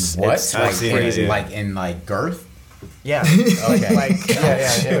 It's What? It's I've seen crazy. it, yeah. Like in like girth? Yeah. Okay.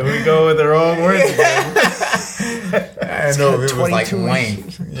 Yeah, we go with the wrong words again. I know it was like 22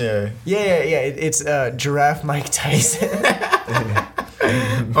 length. Yeah. It's giraffe Mike Tyson.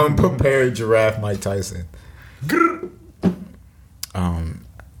 Unprepared giraffe Mike Tyson.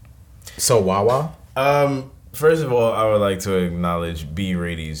 So Wawa? First of all, I would like to acknowledge B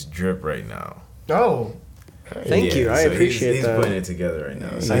Rady's drip right now. Oh. Thank you. I appreciate he's that. putting it together right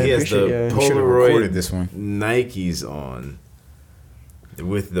now. So I he has the appreciate- We should have recorded Polaroid this one. Nikes on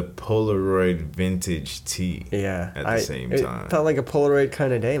with the Polaroid vintage tee. Yeah. At the same time. It felt like a Polaroid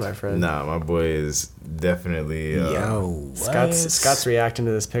kind of day, my friend. Nah, my boy is definitely Yo, Scott's reacting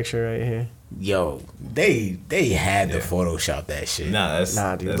to this picture right here. Yo, they had to Photoshop that shit. Nah, that's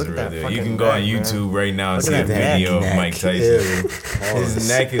dude, that's look at real that deal. fucking You can go on neck, man. YouTube right now and Look see a at that video of neck. Mike Tyson. His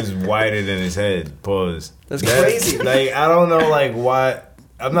neck is wider than his head. Pause. That's crazy. Like, I don't know, like, why.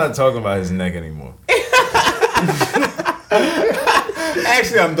 I'm not talking about his neck anymore.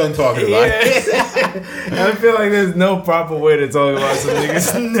 Actually, I'm done talking about it. I feel like there's no proper way to talk about some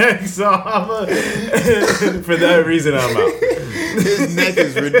nigga's neck, so for that reason, I'm out. His neck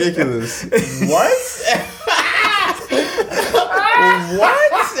is ridiculous. What?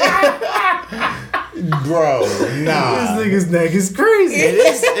 What? Bro, nah. This nigga's neck is crazy. It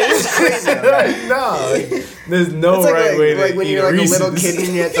is crazy. No, there's no It's right way to like when eat you're like Reese's. a little kid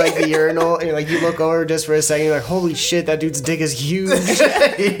and you're at like the urinal and you're like you look over just for a second, you're like, holy shit, that dude's dick is huge.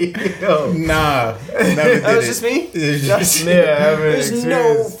 Yo. Nah. Never did That was it. just me? It's just- Yeah, I haven't There's no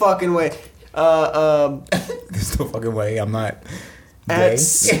experienced. fucking way. There's no fucking way. I'm not. Gay. At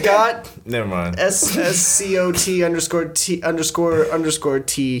Scott Never mind. SSCOT_T_T.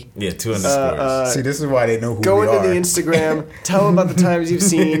 Yeah, 2 underscores. See, this is why they know who Go we into are. the Instagram. Tell them about the times you've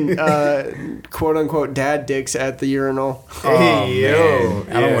seen quote unquote dad dicks at the urinal. Hey, yo.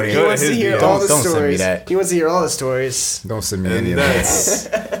 man. I don't wanna He hear wants to his hear video. all the Don't send me stories. that. He wants to hear all the stories. Don't send me any And of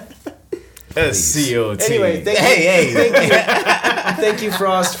that. that's SCOT. Anyway, thank you,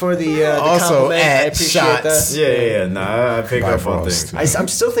 Frost, for the Also compliment. I at appreciate shots. that. Yeah. Nah, I pick By up on Frost. things. I'm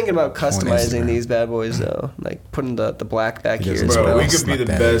still thinking about Instagram. customizing these bad boys though, like putting the black back He here doesn't as Bro, well. we could be Slap the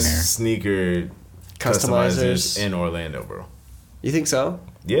that in there. best sneaker customizers in Orlando, bro. You think so?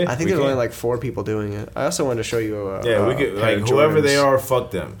 Yeah, I think we there's only can. like 4 people doing it. I also wanted to show you a Yeah, we could, pair like, of whoever they Jordans. are,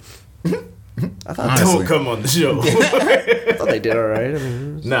 fuck them. I thought, Honestly. Don't come on the show. I thought they did all right. I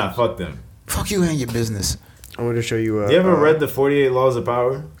mean, Nah, fuck them. Fuck you and your business. I wanted to show you. You ever read the 48 Laws of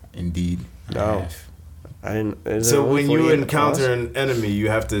Power? Indeed. I No. have. I didn't. is So there only when you 48 encounter laws? an enemy, you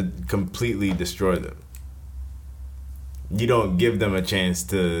have to completely destroy them. You don't give them a chance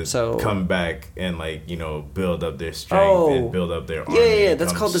to So- come back and, like, you know, build up their strength Oh. and build up their army. Yeah, and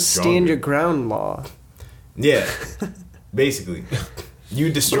that's become called the stronger. stand your ground law. Yeah, basically, you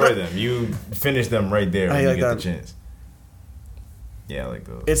destroy them. You finish them right there I when you like get that. the chance. Yeah, I like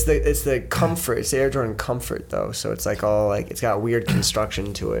those. It's the comfort. It's the Air Jordan Comfort though, so it's like all like it's got weird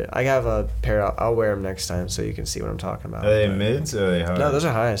construction to it. I have a pair. I'll wear them next time so you can see what I'm talking about. Are they But- mids or are they high? No, those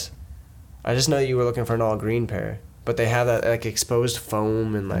are highs. I just know you were looking for an all green pair, but they have that like exposed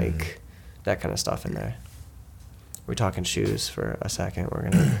foam and like that kind of stuff in there. We're talking shoes for a second. We're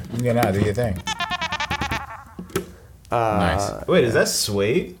gonna. Yeah, nah, do your thing. Nice. Wait, is that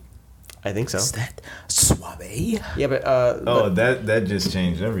suede? I think so. Is that suave? Yeah, but Oh, that just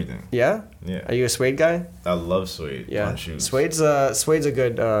changed everything. yeah. Yeah, Are you a suede guy? I love suede Yeah. on shoes. Suede's a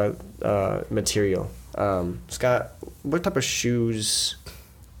good material. Scott, what type of shoes?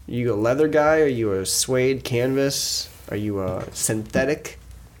 You a leather guy? Are you a suede canvas? Are you a synthetic?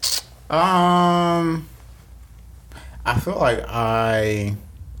 I feel like I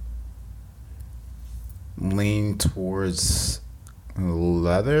lean towards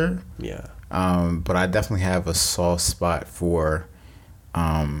leather. Yeah. But I definitely have a soft spot for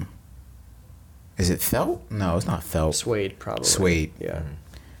is it felt? No, it's not felt. Suede, probably. Suede. Yeah.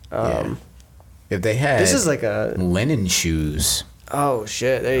 Yeah. If they had This is like a. linen shoes. Oh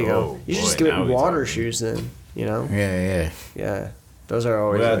shit! There you go. Oh, You should boy, just give now it we water talking. shoes then. You know. Yeah. Yeah. Those are We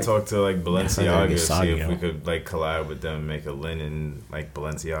always. gotta Like, talk to like gotta Balenciaga, get see soggy, if we though. could like collab with them and make a linen like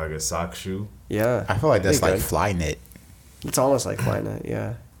Balenciaga sock shoe. yeah. I feel like that's Pretty like good. fly knit. It's almost like Flyknit.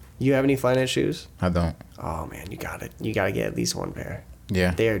 Yeah. You have any Flyknit shoes? I don't. Oh man, you got it. You gotta get at least one pair.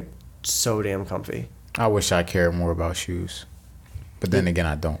 Yeah. They are so damn comfy. I wish I cared more about shoes. But then again,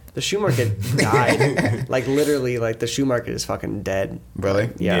 I don't. The shoe market died. Like literally, like the shoe market is fucking dead.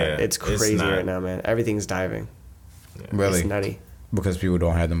 Really? Yeah, Yeah, it's it's crazy not. right now, man. Everything's diving. Really? It's nutty. Because people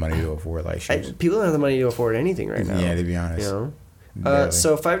don't have the money to afford like shoes. People don't have the money to afford anything right now. Yeah, to be honest. You know,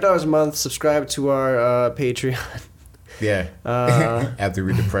 So $5 a month. Subscribe to our Patreon. Yeah. After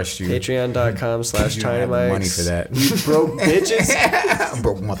we depressed you. Patreon.com/Tiny Mikes. Money for that. You broke bitches.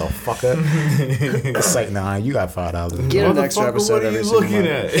 Broke motherfucker. It's like, nah, you got $5. Get an extra episode what are every you single looking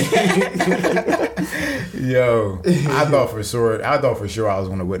month. at? Yo, I thought for sure I was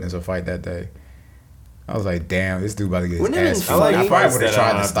going to witness a fight that day. I was like, damn, this dude about to get his Wouldn't it ass have beat. been I funny? probably would have That tried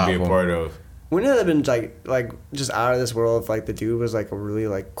I to don't stop have to be a him. part of. Wouldn't it have been like just out of this world if like the dude was like a really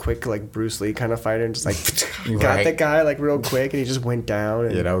like quick like Bruce Lee kind of fighter and just like got Right. that guy like real quick and he just went down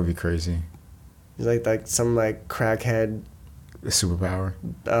and Yeah, that would be crazy. he's like some like crackhead The superpower.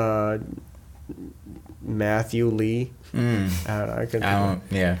 Matthew Lee. I don't know. I couldn't.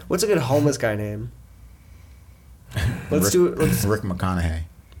 Yeah. What's a good homeless guy name? Let's do it. Let's Rick McConaughey.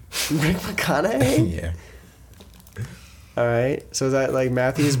 Rick McConaughey. Yeah. All right. So is that like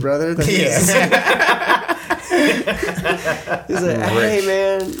Matthew's brother? That he's like, hey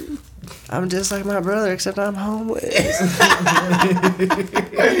man, I'm just like my brother except I'm homeless.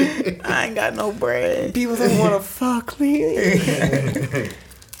 I ain't got no bread. People don't want to fuck me.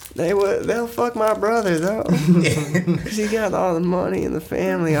 They'll fuck my brother though, cause he got all the money in the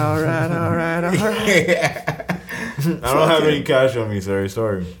family. All right. I don't have any cash on me, sorry.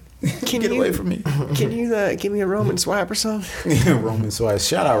 Can Get you, away from me. Can you give me a Roman swipe or something? Roman Swipes.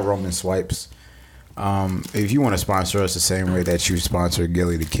 Shout out Roman Swipes. If you want to sponsor us the same way that you sponsor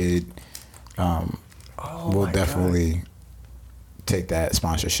Gilly the Kid, we'll definitely take that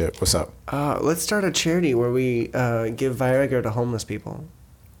sponsorship. What's up? Let's start a charity where we give Viagra to homeless people.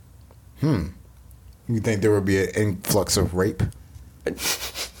 You think there would be an influx of rape?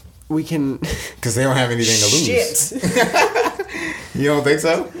 We can. Because they don't have anything to lose. Shit. You don't think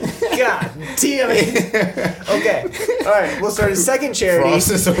so? God damn it. Okay. All right. We'll start a second charity.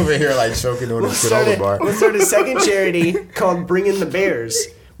 Frost is over here like choking on his granola bar. We'll start a second charity called Bring in the Bears,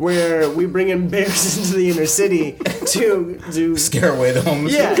 where we bring in bears into the inner city to Scare away the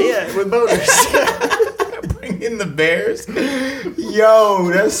homeless Yeah, people. yeah, with boners. Bring in the bears. Yo,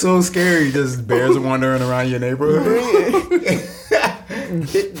 that's so scary. Just bears wandering around your neighborhood.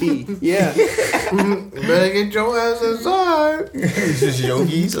 Bit B. Yeah. Better get your ass inside. It's just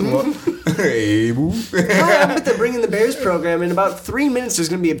yogis and what? Hey, boo. Hi, I'm with the Bring in the Bears program. In about 3 minutes, there's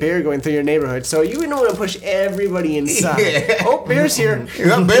going to be a bear going through your neighborhood. So you know want to push everybody inside. Yeah. Oh, bear's here. You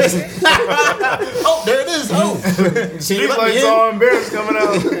got bears? Oh, there it is. Oh. See, let me Streetlights in. on, bears coming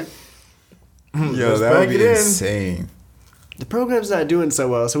out. Yo, Just that would back be it in. insane. The program's not doing so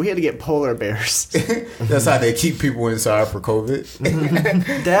well, so we had to get polar bears. That's how they keep people inside for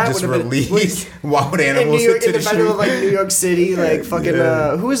COVID. That Just would have been release wild in animals New York, into in the the middle street. of like New York City, like fucking.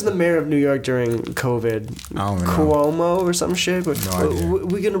 Yeah. Who was the mayor of New York during COVID? I don't know. Cuomo or some shit. No idea.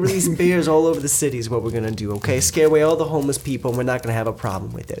 We're gonna release bears all over the city. Is what we're gonna do. Okay, scare away all the homeless people. And we're not gonna have a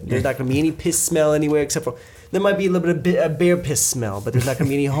problem with it. There's not gonna be any piss smell anywhere except for there might be a little bit of bear piss smell, but there's not gonna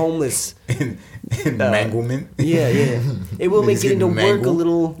be any homeless. Manglement. Yeah. It will make Niggas getting to getting work a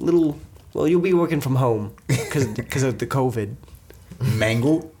mangled? little. Well, you'll be working from home because of the COVID.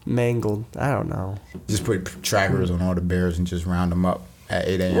 Mangled. Mangled. I don't know. Just put trackers on all the bears and just round them up at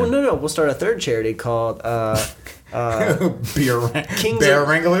 8 a.m. Well, no. We'll start a third charity called Bear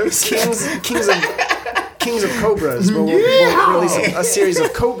Wranglers. Kings of Cobras. We'll release a series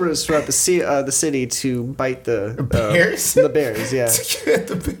of cobras throughout the city to bite the Bears? The bears, yeah.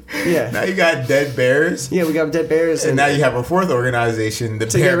 Yeah. Now you got dead bears. Yeah, we got dead bears. And now you have a fourth organization, the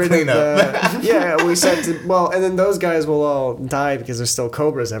to get bear rid cleanup. of yeah, we said and then those guys will all die because there's still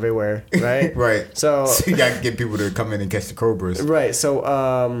cobras everywhere, right? Right. So you got to get people to come in and catch the cobras. right. So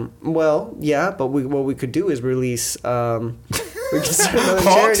well, yeah, but what we could do is release we can start another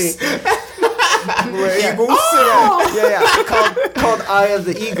Hawks? charity. Where, Eagles? Yeah. Called Eye of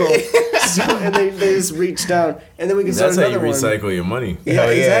the Eagle. So, and they just reach down, and then we can start That's how you another one. recycle your money. Yeah,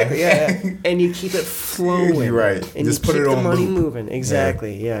 Hell yeah. exactly. Yeah. And you keep it flowing. You're right. And Just you put keep it the on money loop. moving.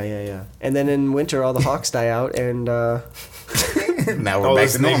 Exactly. Yeah. And then in winter, all the hawks die out, and Now we're All the back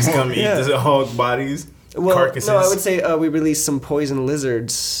to snakes normal. come eat Yeah. the hog bodies, well, carcasses. no, I would say we release some poison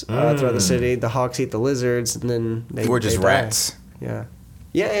lizards throughout the city. The hawks eat the lizards, and then We're just they die. rats. Yeah.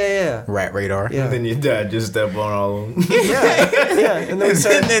 Yeah. Rat radar. Yeah. And then your dad just step on all of them. Yeah. And then we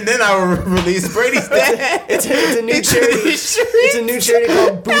start. And then I will release Brady's dad. It's a new charity. It's a new charity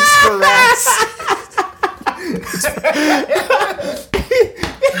called Boots for Rats.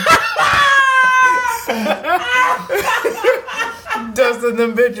 Dusting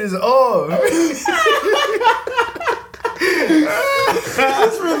them bitches off.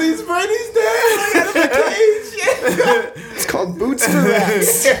 Let's release Brady's dad out of the cage. It's called Boots for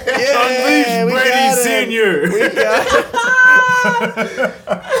Rats. Unleash we Brady got him. Senior. We got it.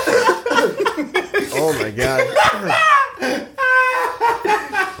 Oh my god.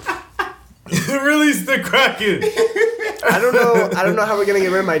 Release the Kraken. I don't know how we're gonna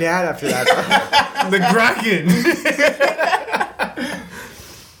get rid of my dad after that. The Kraken.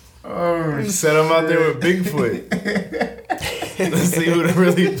 Set him out there with Bigfoot. Let's see who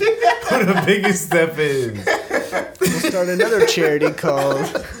the biggest step is. We'll start another charity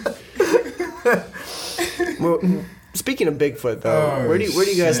called. Well, speaking of Bigfoot, though, where do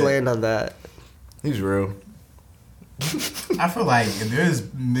you guys land on that? He's real. I feel like if there's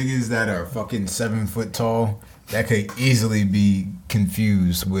niggas that are fucking 7 foot tall, that could easily be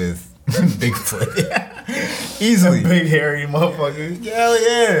confused with Bigfoot. Easily. Big hairy motherfucker. Hell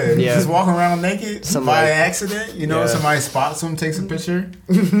yeah. Yeah. Just walking around naked by accident. You know, Yeah. somebody spots him, takes a picture.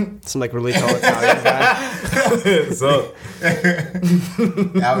 Some like really tall Italian guy. So,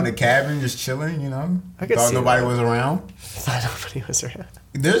 Out in the cabin, just chilling, you know. I could Thought see nobody that. was around. Thought nobody was around.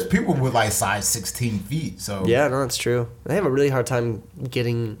 There's people with like size 16 feet, so Yeah, no, that's true. They have a really hard time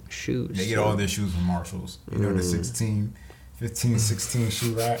getting shoes. they get all their shoes from Marshalls. You know, the 16, 15, 16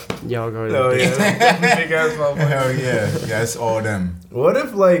 shoe rack. Y'all go to oh the big. yeah, big ass motherfucker. Hell yeah. That's all them. What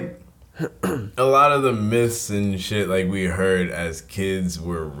if like a lot of the myths and shit like we heard as kids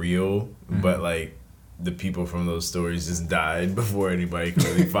were real, but like the people from those stories just died before anybody could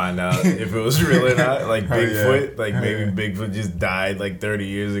really find out if it was real or not? Like Hell Bigfoot, yeah. like maybe Bigfoot just died like 30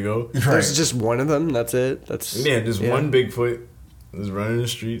 years ago. There's just one of them. That's it. That's Just one Bigfoot was running the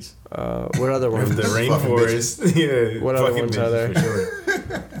streets. What other ones? With the rainforest. Yeah. What other fucking ones are there?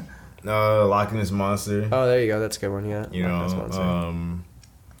 bitches, For sure. Loch Ness Monster. Oh, there you go. That's a good one. Yeah. You Loch Ness Monster. know,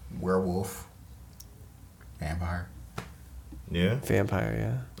 Werewolf. Vampire. yeah. Vampire.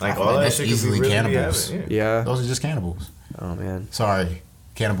 Yeah. Like I feel all like that that's shit could easily be really cannibals. happening, Yeah. Those are just cannibals. Oh man. Sorry.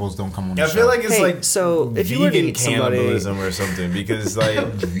 Cannibals don't come on the I show. feel like it's Hey, like so if you were to vegan eat somebody- cannibalism or something because like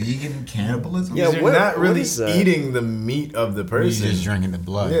vegan cannibalism? Yeah, you're what- not what really is that? eating the meat of the You're person. just drinking the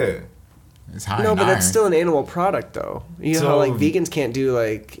blood. Yeah. It's high No, in but iron. that's still an animal product, though. You know So- how like vegans can't do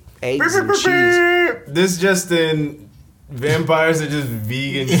like eggs and cheese. This just in vampires are just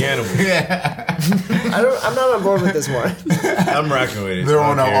vegan cannibals. I'm not on board with this one. I'm rocking with it. They're I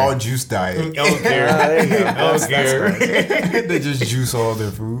on don't an care. all juice diet. I don't care. There you go. I don't care. They just juice all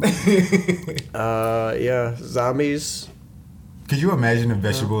their food. Yeah, zombies. Could you imagine if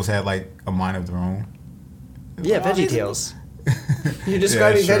vegetables had like a mind of their own? Yeah, Veggie Tales. You're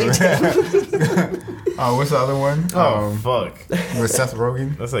describing Yeah, Veggie sure. Tales. Oh, what's the other one? Oh fuck. With Seth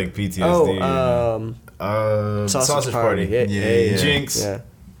Rogen. That's like PTSD. Oh, Sausage Party. Yeah, Yeah. Jinx. Yeah.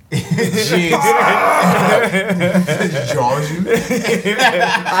 Jinx. Jaws you.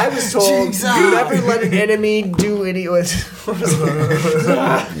 I was told, Jinx, do never let an enemy do any. What was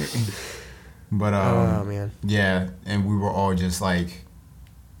it? But Oh man. yeah, and we were all just like,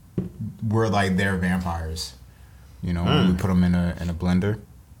 we're like they're vampires. You know, we put them in a blender.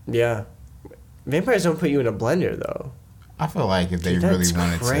 Yeah. Vampires don't put you in a blender though. I feel like if they Dude, really that's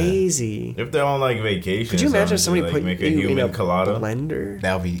wanted crazy. If they're on like vacation, Could you or imagine something, somebody like, put make a you in human a colada? blender? to,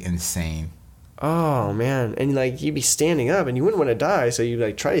 that would be insane. Oh man, and like you'd be standing up, and you wouldn't want to die, so you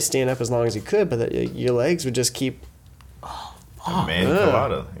like try to stand up as long as you could, but your legs would just keep. Man, Ugh.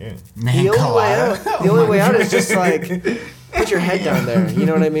 colada. Yeah. Man, The only way colada. out. The only way out is just like put your head down there. You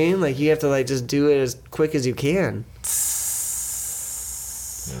know what I mean? Like you have to like just do it as quick as you can.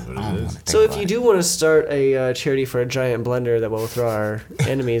 That's what I don't it wanna is. think So if about you it. do want to start a charity for a giant blender that we'll throw our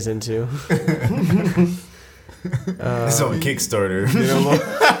enemies into, It's on Kickstarter. You know,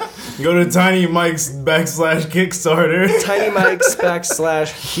 go to Tiny Mike's /Kickstarter. Tiny Mike's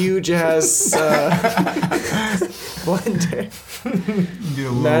 / huge ass blender, Get a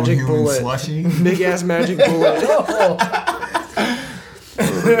little Magic human bullet. slushy. big ass magic bullet. Get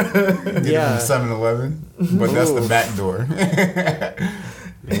Yeah. it from 7-Eleven, but that's the back door.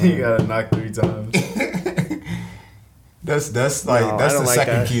 You gotta knock 3 times. That's No, that's I the don't like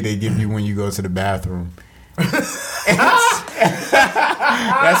second that. key they give you when you go to the bathroom.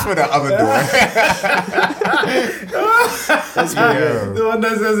 That's for the other door. That's pretty good. The one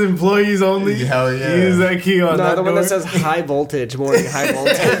that says employees only. Hell yeah. Use that key on No, that the one door. that says high voltage, morning high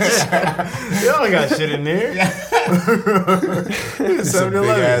voltage. Y'all got shit in there. It's a big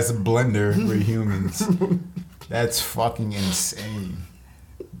 7-Eleven. ass blender for humans. That's fucking insane.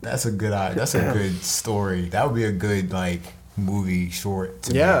 That's a good eye. That's a good story. That would be a good like movie short.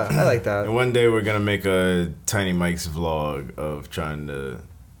 To Yeah, make. I like that. And one day we're gonna make a Tiny Mike's vlog of trying to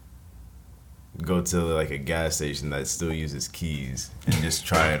go to like a gas station that still uses keys and just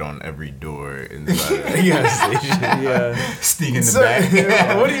try it on every door inside of the gas station. Yeah. Sneak in the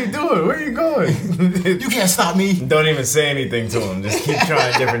back. What are you doing? Where are you going? You can't stop me. Don't even say anything to them. Just keep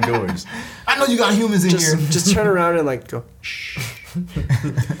trying different doors. I know you got humans in here. Just turn around and like go. Shh.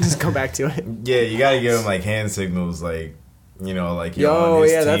 Just go back to it. Yeah, you gotta give them like hand signals, like like you're on Yo,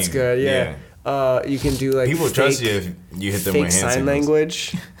 his yeah, team. that's good. Yeah. You can do like people fake, trust you if you hit them fake with hand sign signals.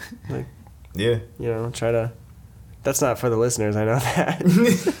 language. Like, Yeah. Try to. That's not for the listeners. I know that.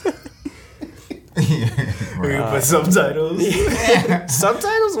 We can put subtitles.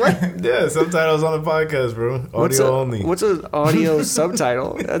 Subtitles? What? Yeah, subtitles on the podcast, bro. Audio only. What's an audio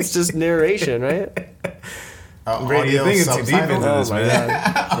subtitle? That's just narration, right? Brady, you think it's too deep into this, man.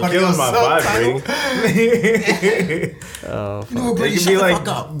 You're killing my vibe, Brady. Oh, It could be like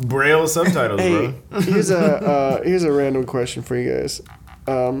Braille subtitles, hey, bro. here's a random question for you guys.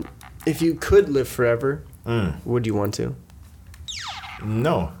 If you could live forever, would you want to?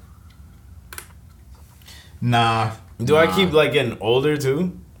 No. Nah. Do I keep like getting older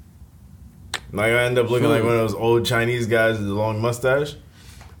too? Like I end up looking like one of those old Chinese guys with a long mustache?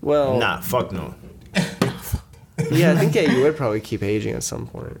 Well, Nah, fuck no. yeah, I think you would probably keep aging at some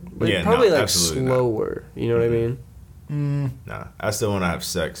point, but Yeah, probably no, like absolutely not. slower. You know what I mean? Nah, I still want to have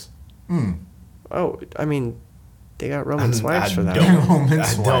sex. Oh, I mean, they got Roman swipes for that. I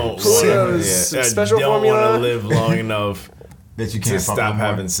don't Julio's special want formula? to live long enough That you to can't fuck stop no more.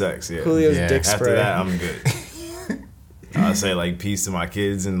 having sex. Yeah. Julio's Yeah. dick After spray. that, I'm good. I say like peace to my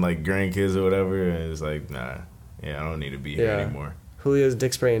kids and like grandkids or whatever, and it's like nah, yeah, I don't need to be here anymore. Julio's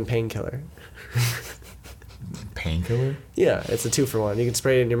dick spray and painkiller. Painkiller? Yeah, it's a 2-for-1. You can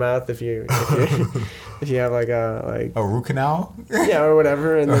spray it in your mouth if you have like a A root canal? or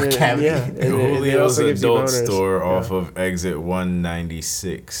whatever, and Or then cavity. and it Julio's also gives you adult boners. store Yeah. off of exit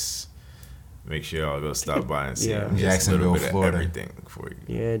 196. Make sure y'all go stop by and see Yeah. him. Just a little Jacksonville, bit of Florida. everything for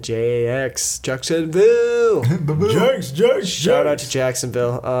you. Yeah, JAX Jacksonville. Jax. Shout out to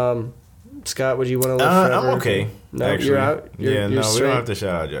Jacksonville. Scott, would you want to live forever? I'm okay. No, actually. you're out? You're we straight? don't have to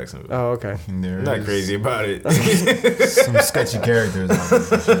shout out Jacksonville. Oh, okay. I'm not crazy about it. Some sketchy characters out there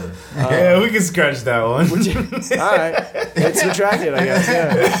for sure. Yeah, we can scratch that one. All right, it's retracted, I guess.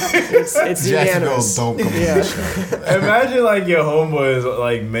 Yeah, it's Jacksonville unanimous. don't come Yeah. Imagine like your homeboy is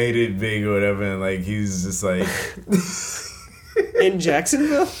like made it big or whatever, and like he's just like, In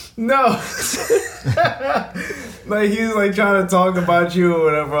Jacksonville? no. Like he's like trying to talk about you or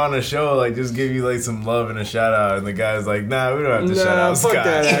whatever on a show, like just give you like some love and a shout out, and the guy's like, nah, we don't have to shout out fuck Scott.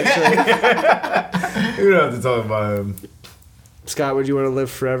 that. Actually, We don't have to talk about him. Scott, would you want to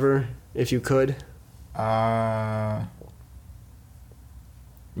live forever if you could?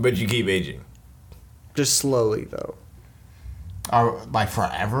 But you keep aging. Just slowly, though. Like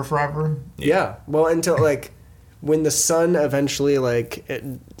forever? Yeah. Well, until like when the sun eventually like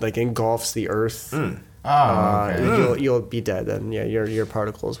engulfs the earth, Okay. you'll be dead. Then yeah, your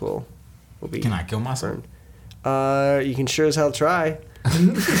particles will be. Can I kill myself? You can sure as hell try.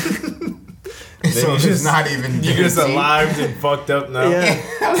 So you it's just- not even You're just guaranteed? alive and fucked up now. Yeah.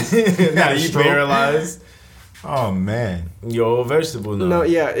 Now you Stroke. paralyzed. Oh man. You're a vegetable now. No,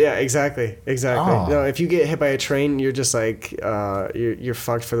 yeah, exactly. Oh. No, if you get hit by a train, you're just like you're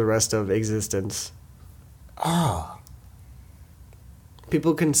fucked for the rest of existence. Oh.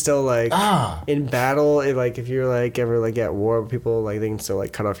 People can still like in battle, if you're like ever like at war with people, like they can still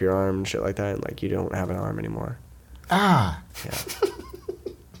like cut off your arm and shit like that, and like you don't have an arm anymore. Yeah.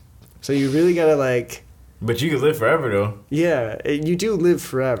 So you really gotta like. But you can live forever though. Yeah, you do live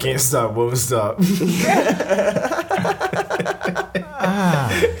forever. Can't stop, won't stop.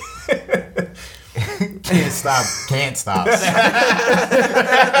 Can't stop.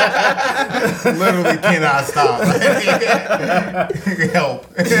 Literally cannot stop. Help.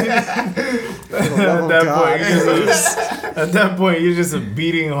 At that point, you're just a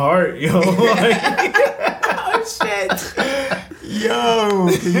beating heart, yo. Like, Yo,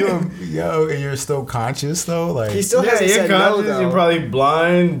 and you're still conscious though? Like He still yeah, hasn't you're said no, conscious, though. you're probably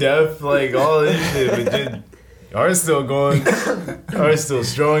blind, deaf, like all this shit, but your heart's still going. Heart's still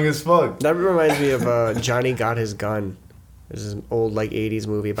strong as fuck. That reminds me of Johnny Got His Gun. There's an old like 80s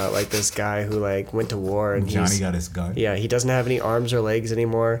movie about like this guy who like went to war and Johnny got his gun. Yeah, he doesn't have any arms or legs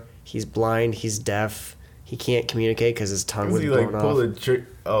anymore. He's blind, he's deaf. He can't communicate because his tongue was Does he blown like pull off. the trigger?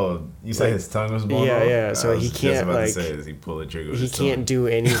 Oh, you said his tongue was blown off? Yeah. So he can't about like. to say, does he pull the trigger with He his can't tongue? do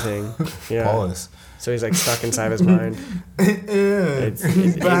anything. Yeah. Pause. So he's like stuck inside his mind. It's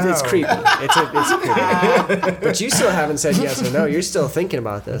creepy. It's creepy. But you still haven't said yes or no. You're still thinking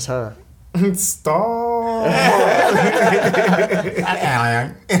about this, huh? Stop.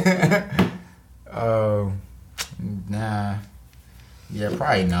 Nah. Yeah,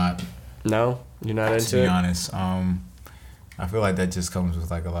 probably not. No, you're not into it. To be honest, I feel like that just comes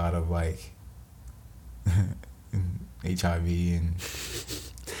with like a lot of like HIV and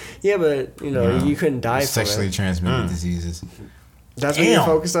Yeah, but you couldn't die from sexually it. transmitted diseases. That's what you're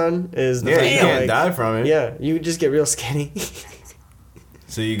focused on is the Yeah, fact you that, can't like, die from it. Yeah, you just get real skinny.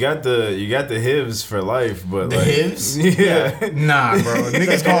 So you got the hivs for life, but The like, hivs? Yeah. Nah, bro.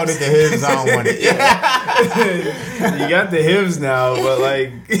 Niggas called it the hivs. I don't want it. You got the hivs now, but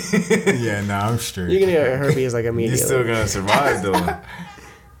like, Yeah, nah, I'm straight. You're gonna get herpes like you're immediately. still gonna survive though.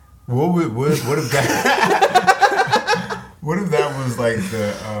 What if that? What if that was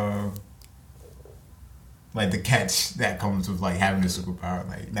like the catch that comes with like having a superpower?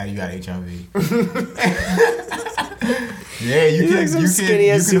 Like now you got HIV. Yeah, you can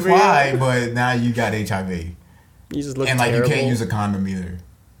fly, but now you got HIV, You just look and like terrible. you can't use a condom either.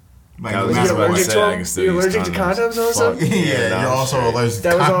 Like I was no just matter about to what. say I can still You're use allergic to condoms also? Yeah, no, you're also straight. allergic.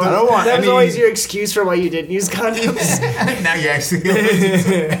 That was, to all, condoms. that was always your excuse for why you didn't use condoms. Now you're actually allergic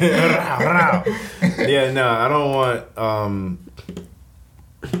to Yeah, no, I don't want.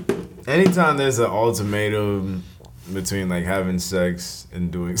 Anytime there's an ultimatum between like having sex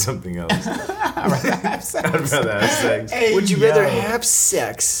and doing something else, I'd rather have sex. I'd rather have sex. Hey, Would you yo. rather have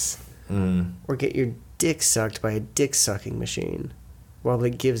sex Mm. or get your dick sucked by a dick sucking machine while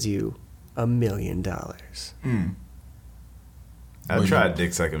it gives you $1 million? I'd try a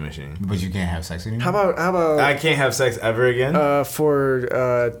dick sucking machine. But you can't have sex anymore. How about I can't have sex ever again. for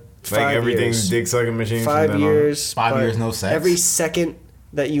 5 like everything's years? dick sucking machine. 5 years. 5 but years, no sex? Every second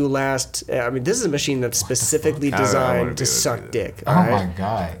that you last, I mean, this is a machine that's specifically I wanna designed be to able to suck do that. dick. Oh alright? my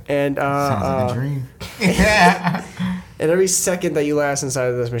god. And Sounds like a dream. Yeah. and every second that you last inside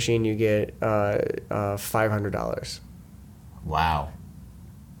of this machine, you get $500. Wow.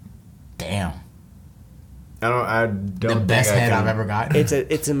 Damn. I don't The think best I head can- I've ever gotten.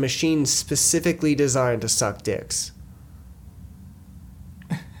 It's a machine specifically designed to suck dicks.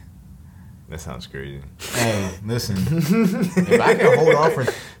 That sounds crazy. Hey, listen. If I can hold off for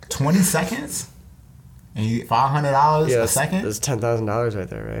 20 seconds and you get $500 a second, That's $10,000 right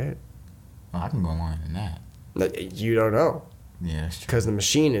there, right? well, I can go longer than that. You don't know Yeah, that's true. because the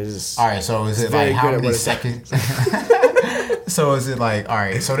machine is. All right, so is it very like how good at many what it seconds? So is it like, all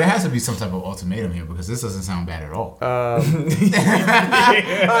right, so there has to be some type of ultimatum here because this doesn't sound bad at all. All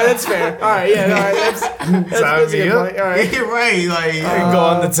right, that's fair. All right, yeah, all right, that's a good me up. point. All right, You're right, like You can go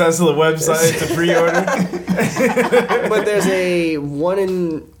on the Tesla website to pre-order. but there's a 1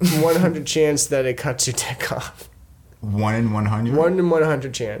 in 100 chance that it cuts your dick off. 1 in 100. 1 in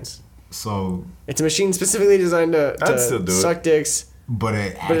 100 chance. So, It's a machine specifically designed I'd still to do it. suck dicks. but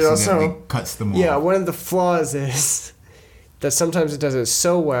it But it accidentally also- cuts them off. Yeah, one of the flaws is that sometimes it does it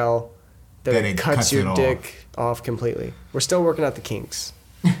so well that it cuts your it off. dick off completely. We're still working out the kinks.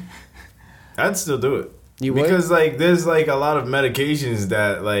 I'd still do it. You would? Because like there's like a lot of medications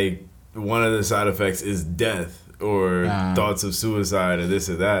that like one of the side effects is death or thoughts of suicide or this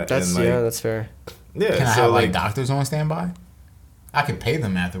or that. That's and, like, yeah, that's fair. yeah. Can I so have like like doctors on standby? I could pay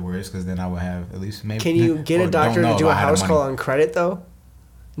them afterwards because then I would have at least maybe. Can you get or a doctor don't know to do if a I had the house money. call on credit though?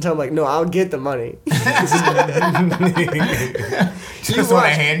 And tell him like, no, I'll get the money. Just on a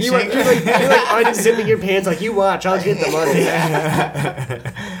handshake? You're like unzipping your pants like you watch, I'll get the money.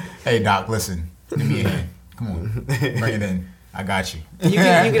 Hey doc, listen, give me a hand. Come on, bring it in. I got you. You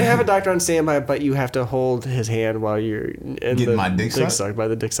can have a doctor on standby, but you have to hold his hand while you're in Getting my dick sucked? sucked by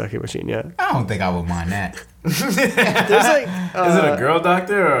the dick sucking machine. Yeah, I don't think I would mind that. there's like is it a girl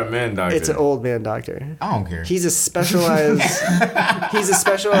doctor or a man doctor? it's an old man doctor. I don't care. He specializes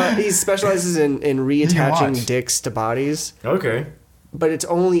in reattaching watch. dicks to bodies. Okay. But it's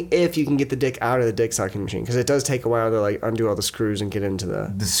only if you can get the dick out of the dick sucking machine because it does take a while to like undo all the screws and get into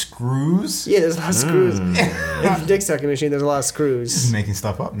the. The screws? Yeah, there's a lot of screws. In the dick sucking machine, there's a lot of Just screws. making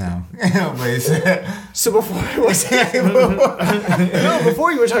stuff up now. But it's- So before it was no,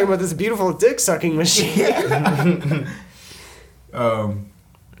 before you were talking about this beautiful dick sucking machine.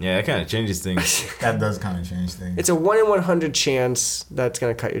 Yeah, that kind of changes things. that does kind of change things. It's a 1 in 100 chance that's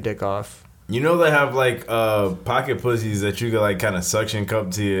gonna cut your dick off. You know they have like pocket pussies that you could like kind of suction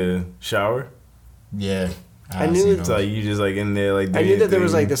cup to your shower. Yeah. I knew see it's those. So you just like in there like. I doing knew your that there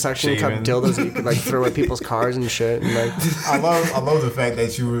was thing, like the suction cup shaving. dildos that you could like throw at people's cars and shit. And like, I love the fact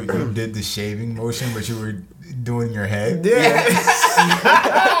that you did the shaving motion, but you were doing your head. Yeah.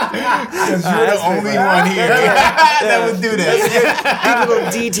 Because you're the only one here that would do that. good little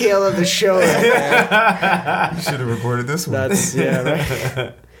detail of the show. Right there. You should have recorded this one. That's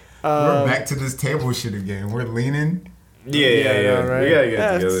right. We're back to this table shit again. We're leaning. Yeah. no, right? We gotta get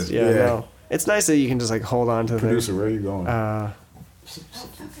Yeah, together. it's- yeah, no. It's nice that you can just like hold on to Producer, where are you going? Wow,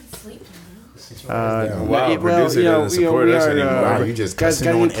 producer doesn't support us anymore. Wow, you just guys, cussing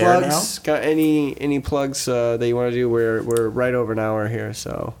got any on air now? plugs? Got any plugs that you want to do? We're right over an hour here,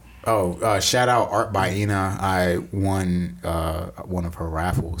 so. Oh, shout out Art by Ina. I won one of her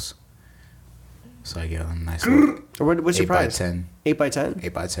raffles. So I get a nice little What's your prize? 8x10. 8x10?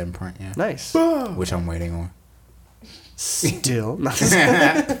 8x10 print, yeah. Nice. Which I'm waiting on. Still.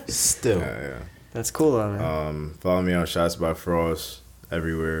 Still. Yeah. That's cool though, man. Follow me on Shots by Frost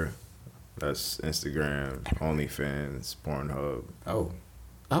everywhere. That's Instagram, OnlyFans, Pornhub.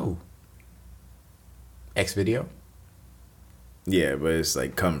 Oh. X video? Yeah, but it's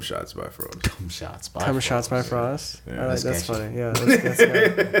like Cum Shots by Frost. Cum shots by Come Frost. shots by Frost. Yeah. I like, that's sketchy. funny. Yeah, that's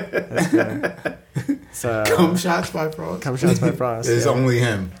good. That's good. It's, Cum shots by Frost? Come shots by Frost. It's yeah. only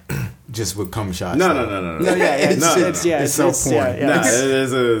him. Just with cum shots. No. No, yeah, it's It's self-porn. yeah. Nah,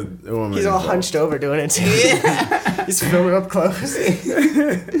 there's a woman. He's all involved. hunched over doing it too. He's filming up close.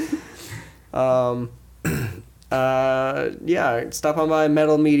 Yeah, stop on by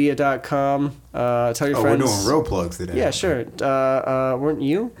metalmedia.com. Tell your Oh, friends. we're doing real plugs today. Yeah, sure. Weren't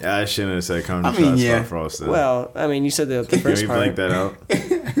you? Yeah, I shouldn't have said Cum I Shots mean, yeah. by Frost. Then. Well, I mean, you said the can first we part. blank that out?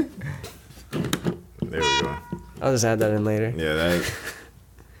 There we go. I'll just add that in later. Yeah, that.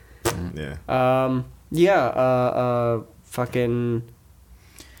 Yeah. Fucking.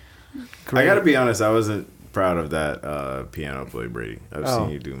 I gotta be honest. I wasn't proud of that piano play, Brady. I've seen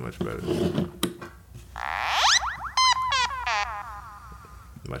you do much better.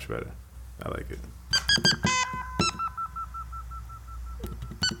 Much better. I like it.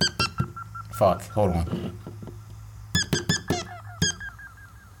 Fuck. Hold on.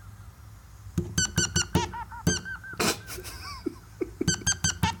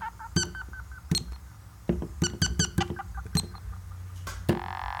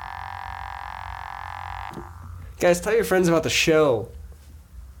 Guys, tell your friends about the show.